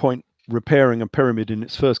be no point repairing a pyramid in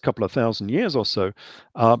its first couple of thousand years or so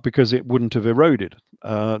because it wouldn't have eroded.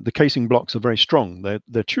 The casing blocks are very strong.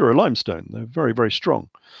 They're Tura limestone. They're very, very strong,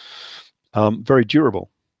 very durable.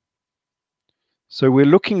 So we're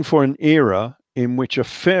looking for an era in which a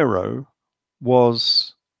pharaoh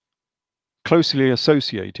was closely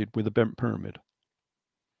associated with the Bent Pyramid.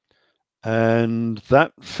 And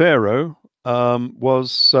that pharaoh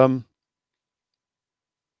was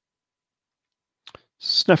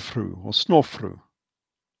Snefru or Snorfru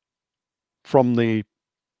from the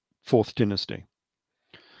 4th dynasty.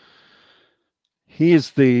 He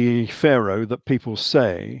is the pharaoh that people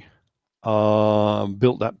say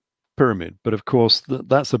built that pyramid, but of course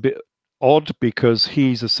that's a bit odd because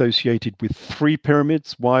he's associated with 3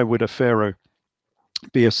 pyramids. Why would a pharaoh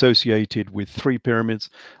be associated with 3 pyramids?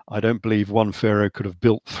 I don't believe one pharaoh could have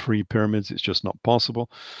built 3 pyramids. It's just not possible.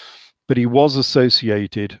 But he was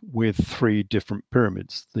associated with 3 different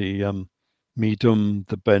pyramids: the Medum,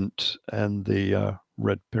 the Bent, and the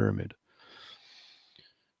Red Pyramid.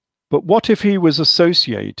 But what if he was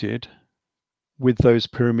associated with those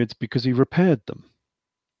pyramids because he repaired them,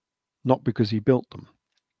 not because he built them?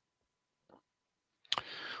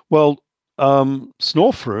 Well,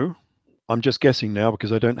 Snorfru, I'm just guessing now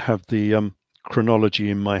because I don't have the chronology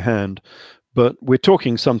in my hand, but we're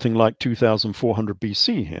talking something like 2400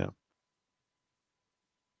 BC here.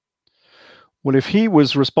 Well, if he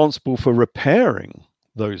was responsible for repairing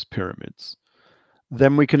those pyramids,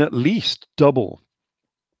 then we can at least double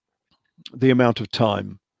the amount of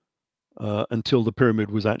time until the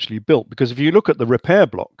pyramid was actually built. Because if you look at the repair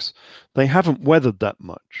blocks, they haven't weathered that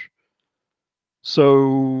much.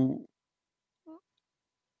 So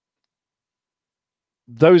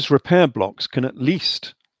those repair blocks can at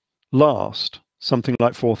least last something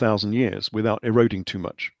like 4,000 years without eroding too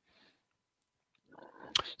much.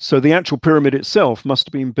 So the actual pyramid itself must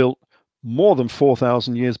have been built more than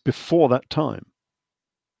 4,000 years before that time.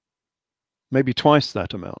 Maybe twice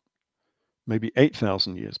that amount, maybe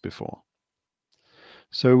 8,000 years before.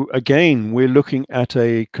 So again, we're looking at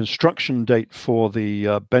a construction date for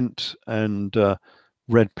the Bent and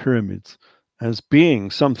Red pyramids as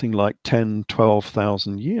being something like 10,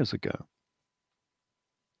 12,000 years ago,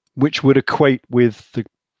 which would equate with the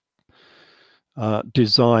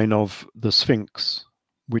design of the Sphinx,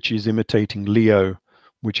 which is imitating Leo,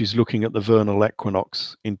 which is looking at the vernal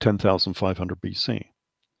equinox in 10,500 BC.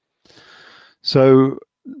 So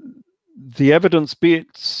the evidence, be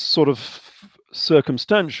it sort of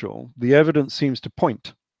circumstantial, the evidence seems to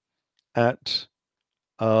point at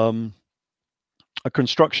a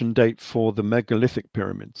construction date for the megalithic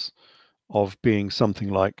pyramids of being something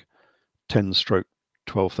like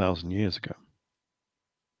 10-12,000 years ago.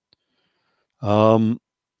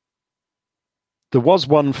 There was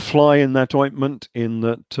one fly in that ointment in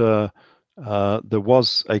that there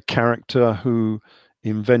was a character who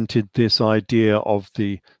invented this idea of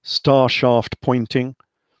the star shaft pointing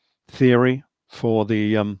theory for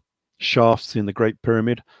the shafts in the Great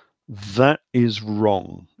Pyramid. That is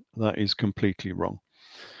wrong. That is completely wrong.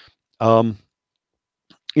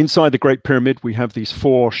 Inside the Great Pyramid, we have these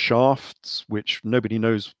 4 shafts, which nobody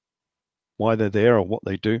knows why they're there or what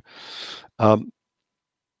they do.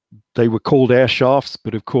 They were called air shafts,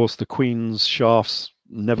 but of course the Queen's shafts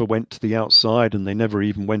never went to the outside, and they never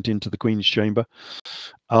even went into the Queen's chamber.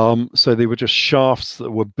 So they were just shafts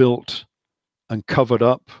that were built and covered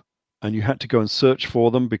up, and you had to go and search for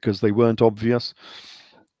them because they weren't obvious.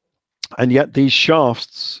 And yet these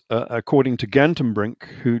shafts, according to Gantenbrink,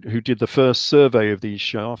 who did the first survey of these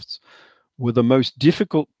shafts, were the most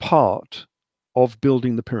difficult part of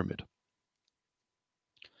building the pyramid.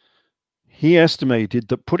 He estimated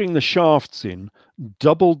that putting the shafts in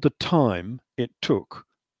doubled the time it took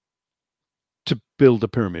to build the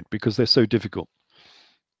pyramid because they're so difficult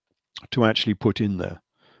to actually put in there.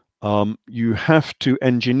 You have to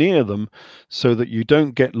engineer them so that you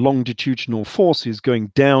don't get longitudinal forces going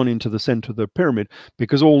down into the center of the pyramid,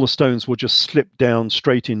 because all the stones will just slip down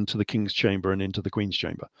straight into the king's chamber and into the queen's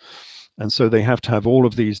chamber. And so they have to have all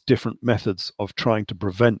of these different methods of trying to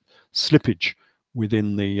prevent slippage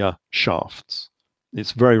within the shafts.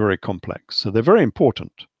 It's very, very complex. So they're very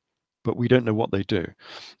important, but we don't know what they do.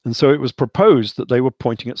 And so it was proposed that they were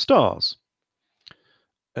pointing at stars.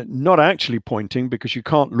 Not actually pointing, because you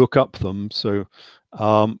can't look up them. So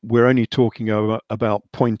we're only talking about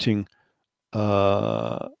pointing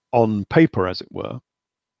on paper, as it were,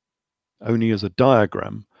 only as a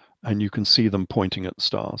diagram, and you can see them pointing at the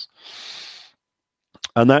stars.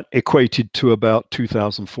 And that equated to about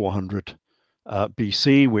 2400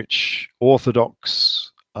 BC, which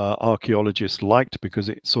Orthodox archaeologists liked because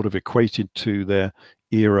it sort of equated to their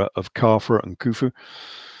era of Khafre and Khufu.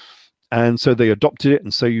 And so they adopted it.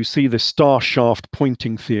 And so you see this star shaft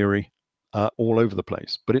pointing theory all over the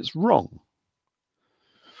place. But it's wrong,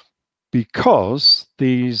 because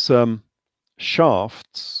these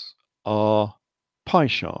shafts are pi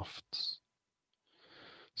shafts.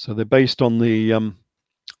 So they're based on the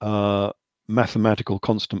mathematical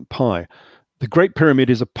constant pi. The Great Pyramid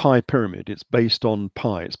is a pi pyramid. It's based on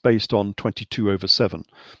pi. It's based on 22/7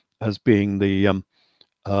 as being the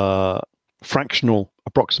fractional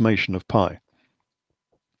approximation of pi.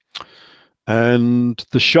 And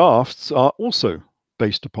the shafts are also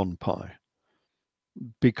based upon pi,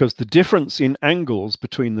 because the difference in angles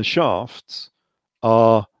between the shafts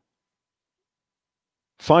are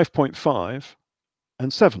 5.5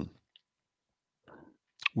 and 7,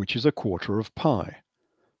 which is a quarter of pi.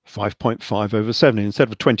 5.5/7.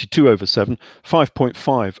 Instead of 22/7,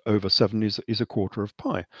 5.5/7 is a quarter of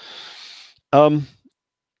pi.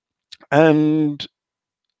 And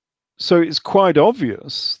so it's quite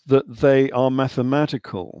obvious that they are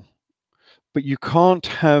mathematical, but you can't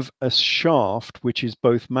have a shaft which is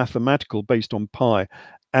both mathematical based on pi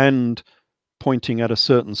and pointing at a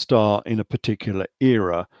certain star in a particular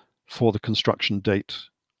era for the construction date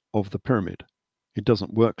of the pyramid. It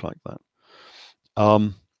doesn't work like that.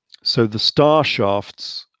 So the star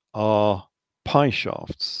shafts are pi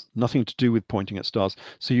shafts, nothing to do with pointing at stars.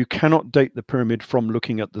 So you cannot date the pyramid from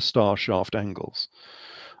looking at the star shaft angles.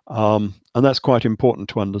 And that's quite important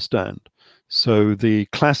to understand. So the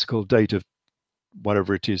classical date of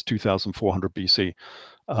whatever it is, 2400 BC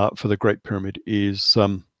for the Great Pyramid is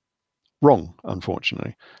wrong,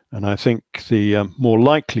 unfortunately. And I think the more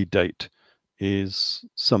likely date is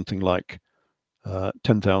something like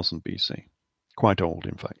 10,000 BC. Quite old,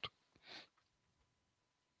 in fact.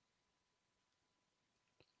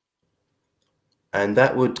 And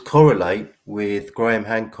that would correlate with Graham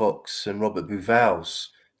Hancock's and Robert Bouval's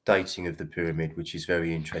dating of the pyramid, which is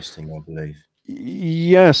very interesting, I believe.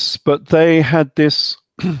 Yes, but they had this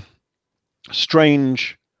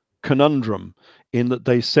strange conundrum in that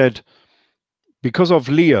they said, because of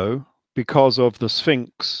Leo, because of the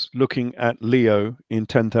Sphinx looking at Leo in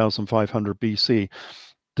 10,500 BC,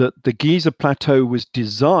 that the Giza Plateau was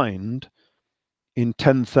designed in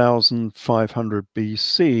 10,500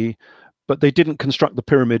 BC, but they didn't construct the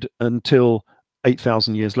pyramid until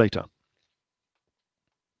 8,000 years later.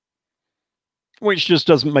 Which just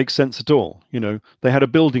doesn't make sense at all. You know, they had a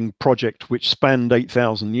building project which spanned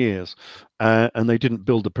 8,000 years, and they didn't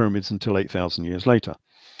build the pyramids until 8,000 years later,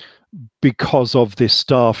 because of this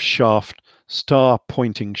star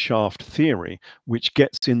pointing shaft theory, which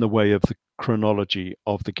gets in the way of the chronology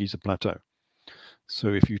of the Giza Plateau. So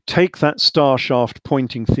if you take that star shaft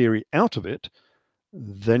pointing theory out of it,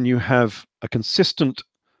 then you have a consistent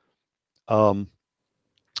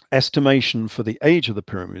estimation for the age of the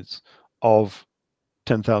pyramids of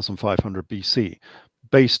 10,500 BC,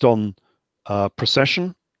 based on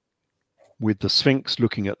precession, with the Sphinx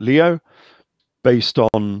looking at Leo, based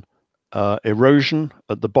on erosion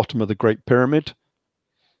at the bottom of the Great Pyramid,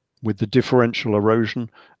 with the differential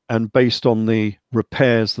erosion, and based on the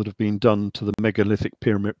repairs that have been done to the megalithic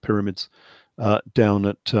pyramids down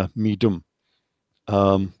at Meidum,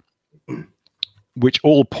 which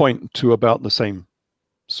all point to about the same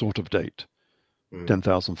sort of date,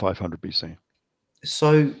 10,500 BC.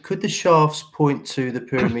 So could the shafts point to the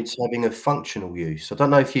pyramids having a functional use? I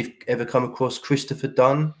don't know if you've ever come across Christopher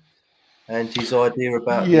Dunn and his idea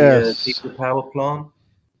about the power plant.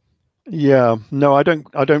 Yeah, no, I don't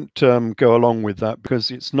go along with that,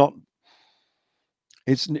 because it's not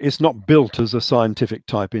built as a scientific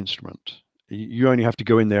type instrument. You only have to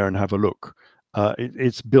go in there and have a look.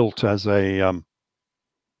 It's built as a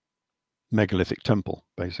megalithic temple,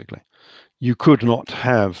 basically. You could not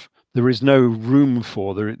have, there is no room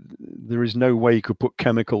for, there is no way you could put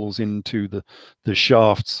chemicals into the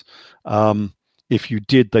shafts. If you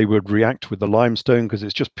did, they would react with the limestone, because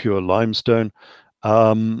it's just pure limestone.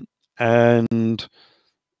 And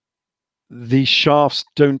the shafts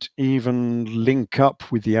don't even link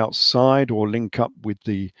up with the outside or link up with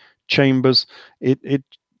the chambers. It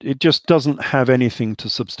just doesn't have anything to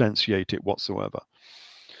substantiate it whatsoever.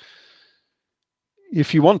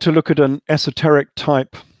 If you want to look at an esoteric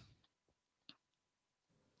type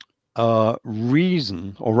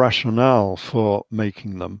reason or rationale for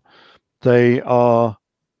making them, they are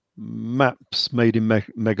maps made in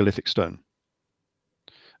megalithic stone.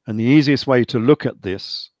 And the easiest way to look at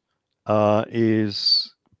this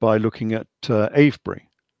is by looking at Avebury,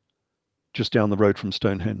 just down the road from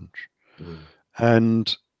Stonehenge.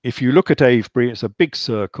 And if you look at Avebury, it's a big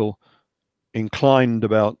circle inclined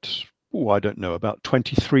about, I don't know, about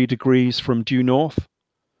 23 degrees from due north,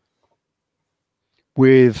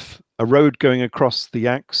 with a road going across the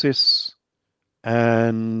axis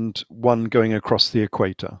and one going across the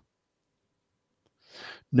equator.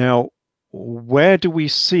 Now, where do we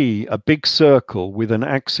see a big circle with an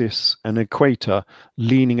axis and equator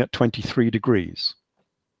leaning at 23 degrees?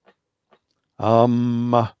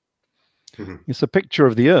 It's a picture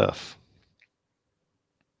of the Earth.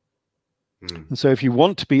 And so if you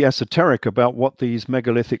want to be esoteric about what these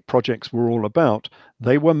megalithic projects were all about,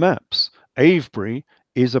 they were maps. Avebury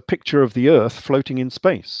is a picture of the Earth floating in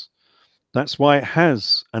space. That's why it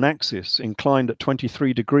has an axis inclined at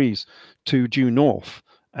 23 degrees to due north,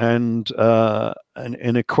 and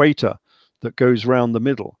an equator that goes round the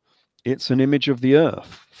middle. It's an image of the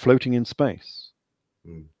Earth floating in space.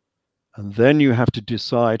 And then you have to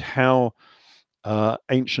decide how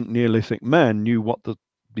ancient Neolithic man knew what the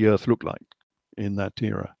Earth looked like in that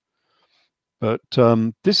era. But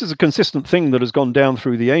this is a consistent thing that has gone down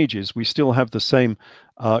through the ages. We still have the same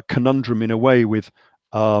conundrum in a way with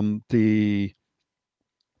the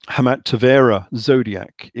Hamat Tavera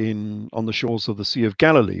zodiac on the shores of the Sea of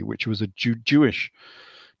Galilee, which was a Jewish,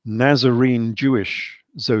 Nazarene Jewish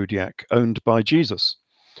zodiac owned by Jesus.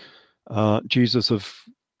 Jesus of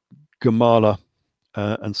Gamala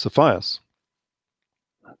and Sapphires.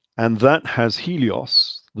 And that has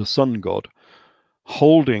Helios, the sun god,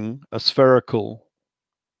 holding a spherical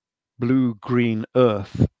blue-green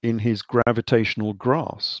earth in his gravitational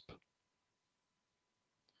grasp.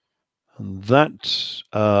 And that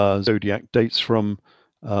zodiac dates from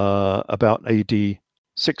about AD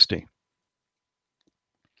 60.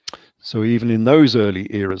 So even in those early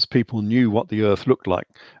eras, people knew what the Earth looked like,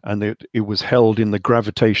 and it was held in the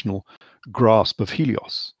gravitational grasp of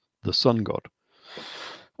Helios, the sun god.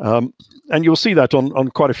 And you'll see that on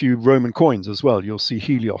quite a few Roman coins as well. You'll see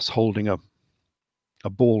Helios holding a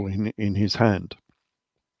ball in his hand.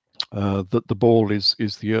 That the ball is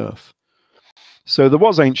the Earth. So there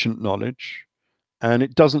was ancient knowledge, and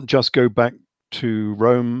it doesn't just go back to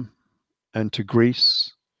Rome and to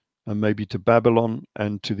Greece and maybe to Babylon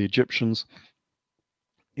and to the Egyptians.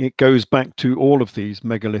 It goes back to all of these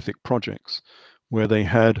megalithic projects where they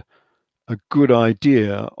had a good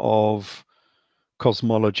idea of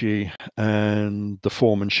cosmology and the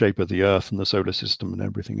form and shape of the Earth and the solar system and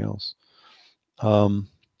everything else.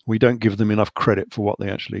 We don't give them enough credit for what they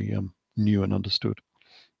actually knew and understood.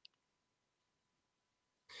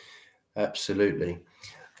 Absolutely.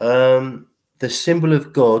 The symbol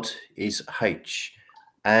of God is H,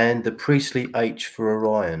 and the priestly H for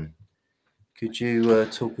Orion. Could you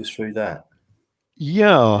talk us through that?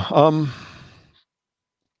 Yeah.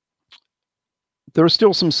 There are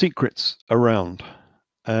still some secrets around,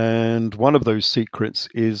 and one of those secrets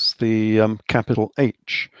is the capital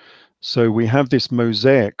H. So we have this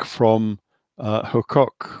mosaic from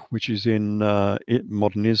Hukok, which is in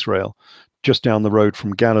modern Israel, just down the road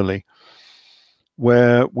from Galilee,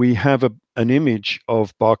 where we have an image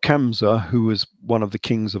of Bar Kamza, who was one of the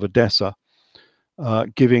kings of Edessa,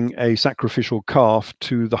 giving a sacrificial calf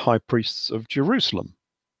to the high priests of Jerusalem.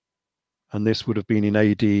 And this would have been in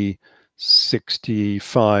AD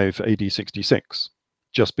 65, AD 66,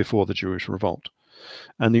 just before the Jewish revolt.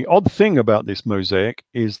 And the odd thing about this mosaic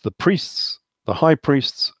is the priests, the high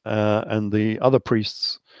priests and the other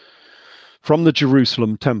priests from the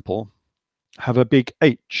Jerusalem temple have a big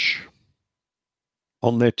H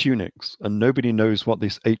on their tunics, and nobody knows what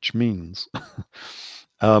this H means.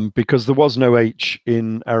 Because there was no H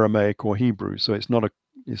in Aramaic or Hebrew, so it's not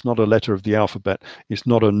a letter of the alphabet, it's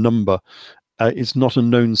not a number, it's not a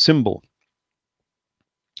known symbol,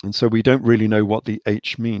 and so we don't really know what the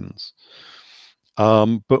H means.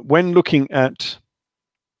 But when looking at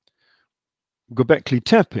Göbekli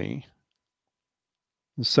Tepe,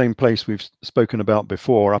 the same place we've spoken about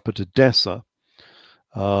before, up at Edessa,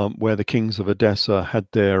 where the kings of Edessa had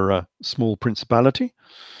their small principality.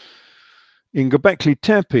 In Göbekli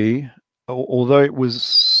Tepe, although it was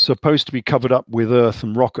supposed to be covered up with earth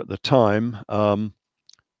and rock at the time,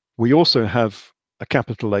 we also have a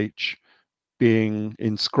capital H being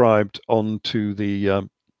inscribed onto the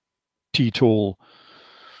T-tall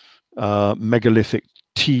megalithic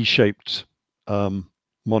T-shaped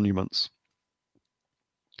monuments.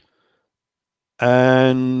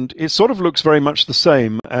 And it sort of looks very much the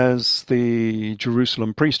same as the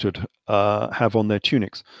Jerusalem priesthood have on their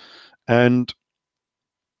tunics. And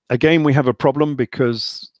again, we have a problem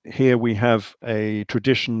because here we have a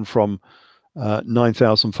tradition from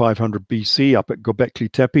 9500 BC up at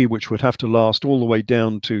Göbekli Tepe, which would have to last all the way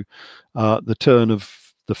down to the turn of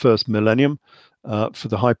the first millennium for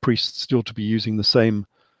the high priests still to be using the same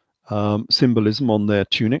symbolism on their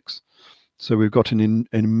tunics. So we've got an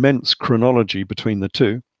immense chronology between the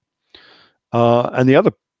two. And the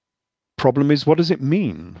other problem is, what does it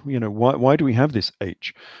mean? You know, why do we have this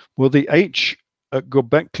H? Well, the H at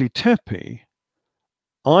Göbekli Tepe,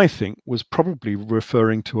 I think, was probably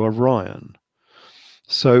referring to Orion.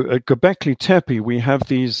 So at Göbekli Tepe, we have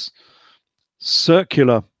these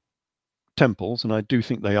circular temples, and I do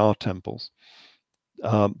think they are temples.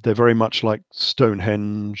 They're very much like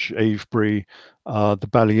Stonehenge, Avebury, the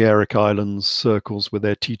Balearic Islands circles with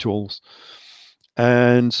their T-talls.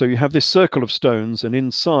 And so you have this circle of stones, and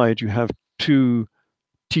inside you have two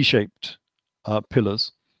T-shaped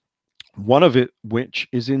pillars, one of it which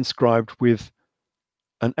is inscribed with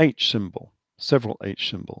an H symbol, several H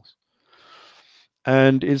symbols.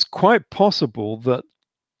 And it's quite possible that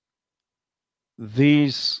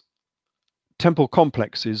these temple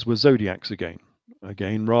complexes were zodiacs again,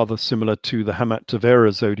 rather similar to the Hamat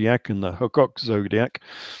Tavera zodiac and the Hukok zodiac,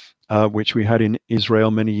 which we had in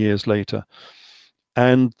Israel many years later.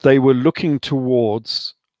 And they were looking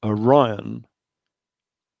towards Orion,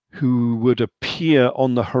 who would appear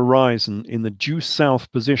on the horizon in the due south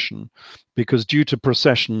position, because due to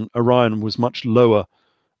precession, Orion was much lower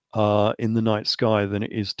in the night sky than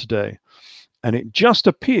it is today. And it just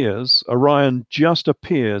appears, Orion just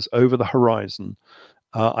appears over the horizon,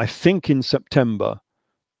 I think in September,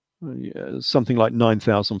 something like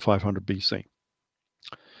 9500 BC.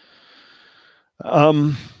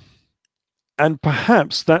 And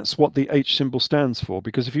perhaps that's what the H symbol stands for,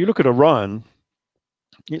 because if you look at Orion,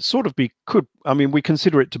 it sort of we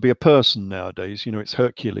consider it to be a person nowadays. You know, it's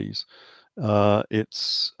Hercules,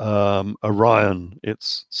 it's Orion,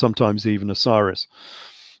 it's sometimes even Osiris.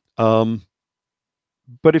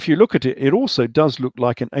 But if you look at it, it also does look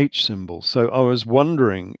like an H symbol. So I was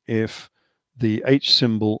wondering if the H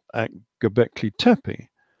symbol at Göbekli Tepe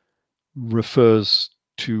refers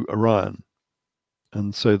to Orion.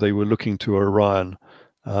 And so they were looking to Orion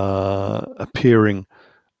appearing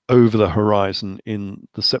over the horizon in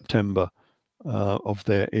the September of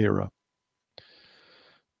their era.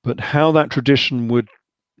 But how that tradition would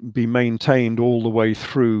be maintained all the way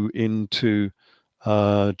through into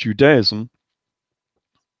Judaism,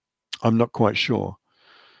 I'm not quite sure.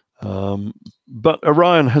 But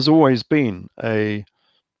Orion has always been a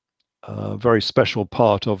very special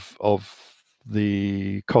part of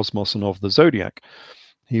the cosmos and of the zodiac.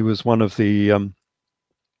 He was one of the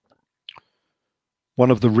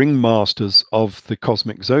ringmasters of the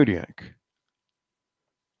cosmic zodiac.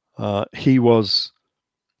 He was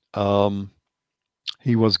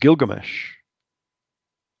Gilgamesh,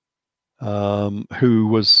 who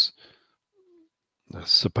was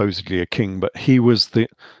supposedly a king, but he was the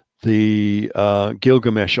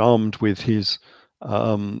Gilgamesh armed with his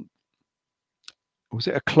was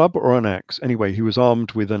it a club or an axe? Anyway, he was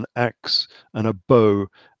armed with an axe and a bow,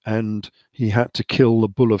 and he had to kill the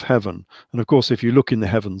bull of heaven. And of course, if you look in the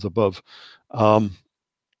heavens above,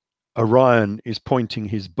 Orion is pointing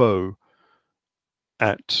his bow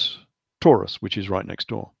at Taurus, which is right next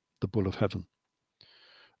door, the bull of heaven.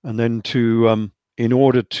 And then in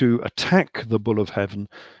order to attack the bull of heaven,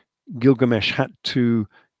 Gilgamesh had to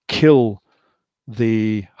kill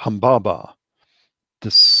the Humbaba, the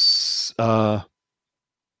 6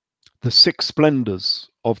 splendors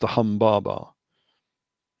of the Humbaba.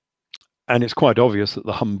 And it's quite obvious that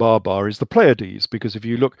the Humbaba is the Pleiades, because if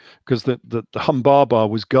you look, because the Humbaba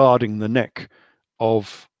was guarding the neck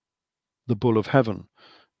of the bull of heaven.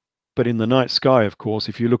 But in the night sky, of course,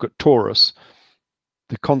 if you look at Taurus,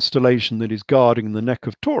 the constellation that is guarding the neck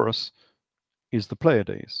of Taurus is the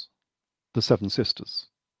Pleiades, the 7 sisters.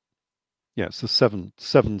 Yes, the seven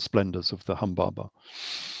splendors of the Humbaba.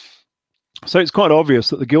 So it's quite obvious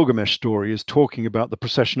that the Gilgamesh story is talking about the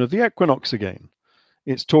precession of the equinox again.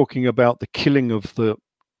 It's talking about the killing of the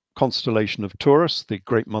constellation of Taurus, the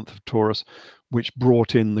great month of Taurus, which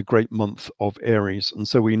brought in the great month of Aries. And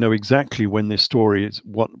so we know exactly when this story is,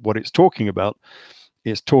 what it's talking about.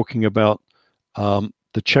 It's talking about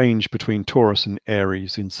the change between Taurus and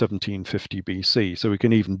Aries in 1750 BC. So we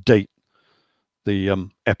can even date the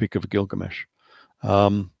Epic of Gilgamesh.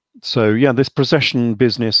 So yeah, this precession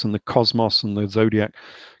business and the cosmos and the zodiac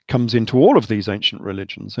comes into all of these ancient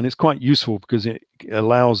religions, and it's quite useful because it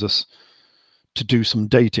allows us to do some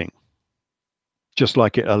dating, just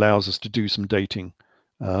like it allows us to do some dating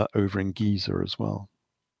over in Giza as well.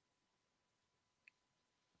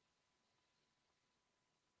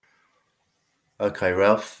 Okay,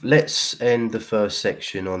 Ralph, let's end the first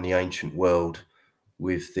section on the ancient world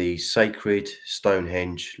with the sacred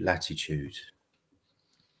Stonehenge latitude.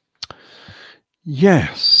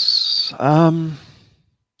 Yes.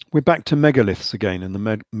 We're back to megaliths again in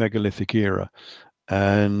the megalithic era,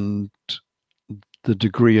 and the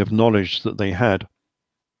degree of knowledge that they had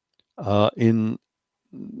in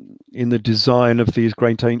the design of these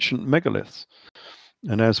great ancient megaliths.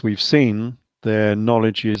 And as we've seen, their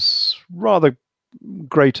knowledge is rather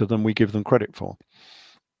greater than we give them credit for.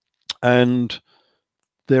 And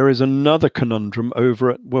there is another conundrum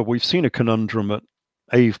over at, well, we've seen a conundrum at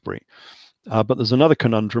Avebury, but there's another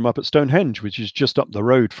conundrum up at Stonehenge, which is just up the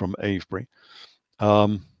road from Avebury.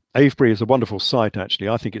 Avebury is a wonderful site, actually.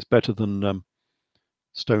 I think it's better than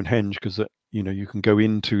Stonehenge because, you know, you can go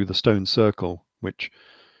into the stone circle, which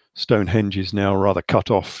Stonehenge is now rather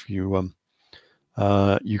cut off. You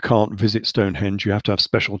can't visit Stonehenge. You have to have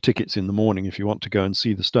special tickets in the morning if you want to go and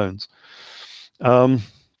see the stones.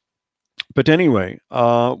 But anyway,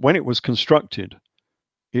 when it was constructed,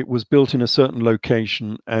 it was built in a certain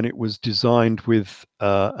location, and it was designed with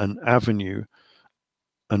an avenue,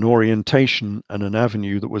 an orientation and an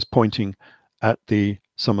avenue that was pointing at the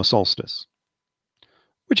summer solstice,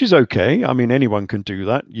 which is okay. I mean, anyone can do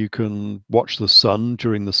that. You can watch the sun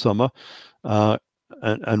during the summer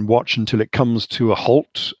and watch until it comes to a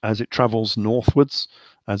halt as it travels northwards,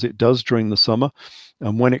 as it does during the summer.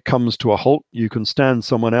 And when it comes to a halt, you can stand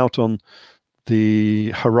someone out on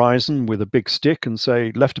the horizon with a big stick and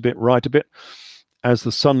say left a bit, right a bit, as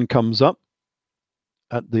the sun comes up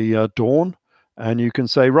at the dawn, and you can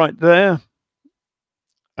say right there,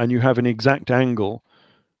 and you have an exact angle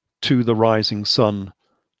to the rising sun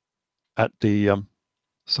at the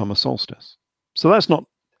summer solstice. So that's not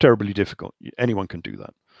terribly difficult. Anyone can do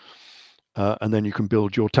that. And then you can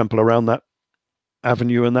build your temple around that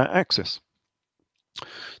avenue and that axis.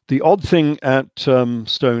 The odd thing at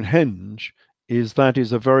Stonehenge is that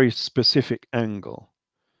is a very specific angle.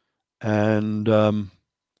 And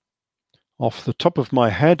off the top of my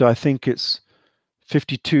head, I think it's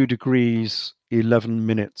 52 degrees 11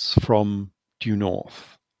 minutes from due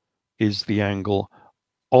north is the angle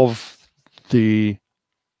of the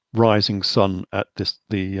rising sun at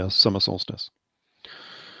the summer solstice.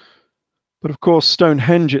 But of course,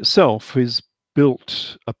 Stonehenge itself is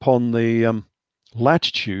built upon the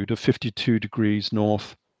latitude of 52 degrees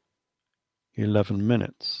north 11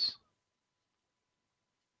 minutes.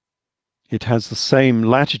 It has the same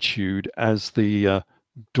latitude as the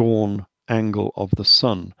dawn angle of the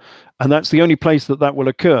sun, and that's the only place that that will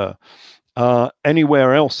occur.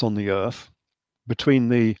 Anywhere else on the Earth, between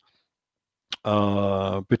the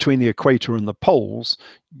equator and the poles,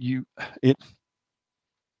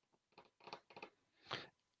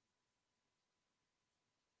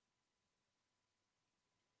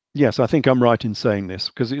 yes, I think I'm right in saying this,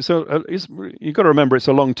 because you've got to remember it's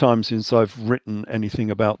a long time since I've written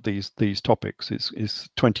anything about these topics. It's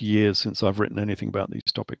 20 years since I've written anything about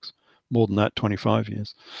these topics, more than that, 25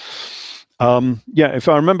 years. Yeah, if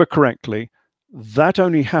I remember correctly, that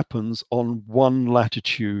only happens on one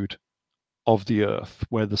latitude of the Earth,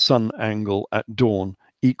 where the sun angle at dawn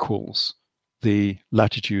equals the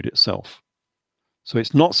latitude itself. So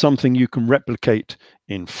it's not something you can replicate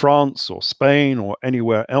in France or Spain or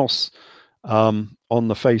anywhere else on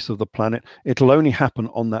the face of the planet. It'll only happen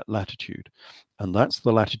on that latitude. And that's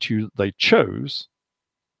the latitude that they chose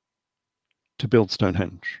to build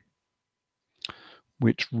Stonehenge,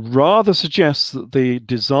 which rather suggests that the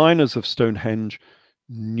designers of Stonehenge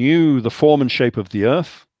knew the form and shape of the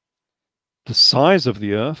Earth, the size of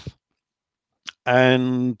the Earth,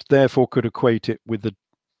 and therefore could equate it with the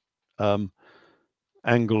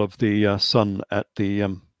angle of the sun at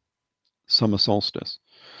the summer solstice.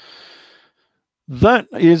 That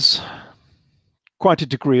is quite a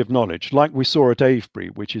degree of knowledge, like we saw at Avebury,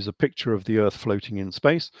 which is a picture of the Earth floating in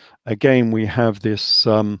space. Again, we have this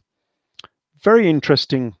very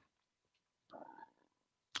interesting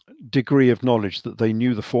degree of knowledge that they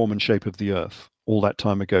knew the form and shape of the Earth all that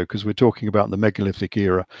time ago, because we're talking about the megalithic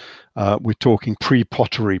era. We're talking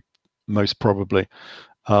pre-pottery, most probably,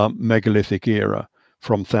 megalithic era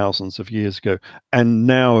from thousands of years ago. And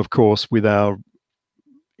now, of course, with our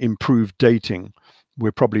improved dating,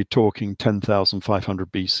 we're probably talking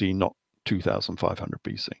 10,500 BC, not 2,500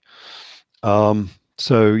 BC.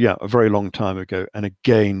 So yeah, a very long time ago. And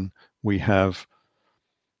again, we have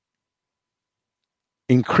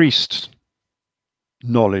increased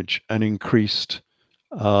knowledge and increased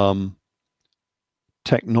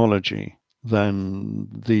technology than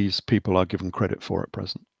these people are given credit for at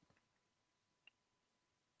present.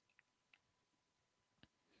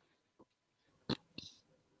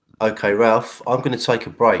 Okay, Ralph, I'm going to take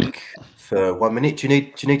a break for 1 minute. Do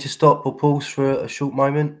you need to stop or pause for a short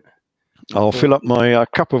moment? I'll fill up my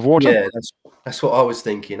cup of water. Yeah, that's what I was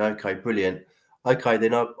thinking. Okay, brilliant. Okay,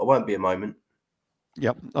 then I won't be a moment.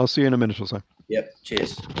 Yep, I'll see you in a minute or so. Yep,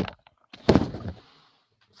 cheers.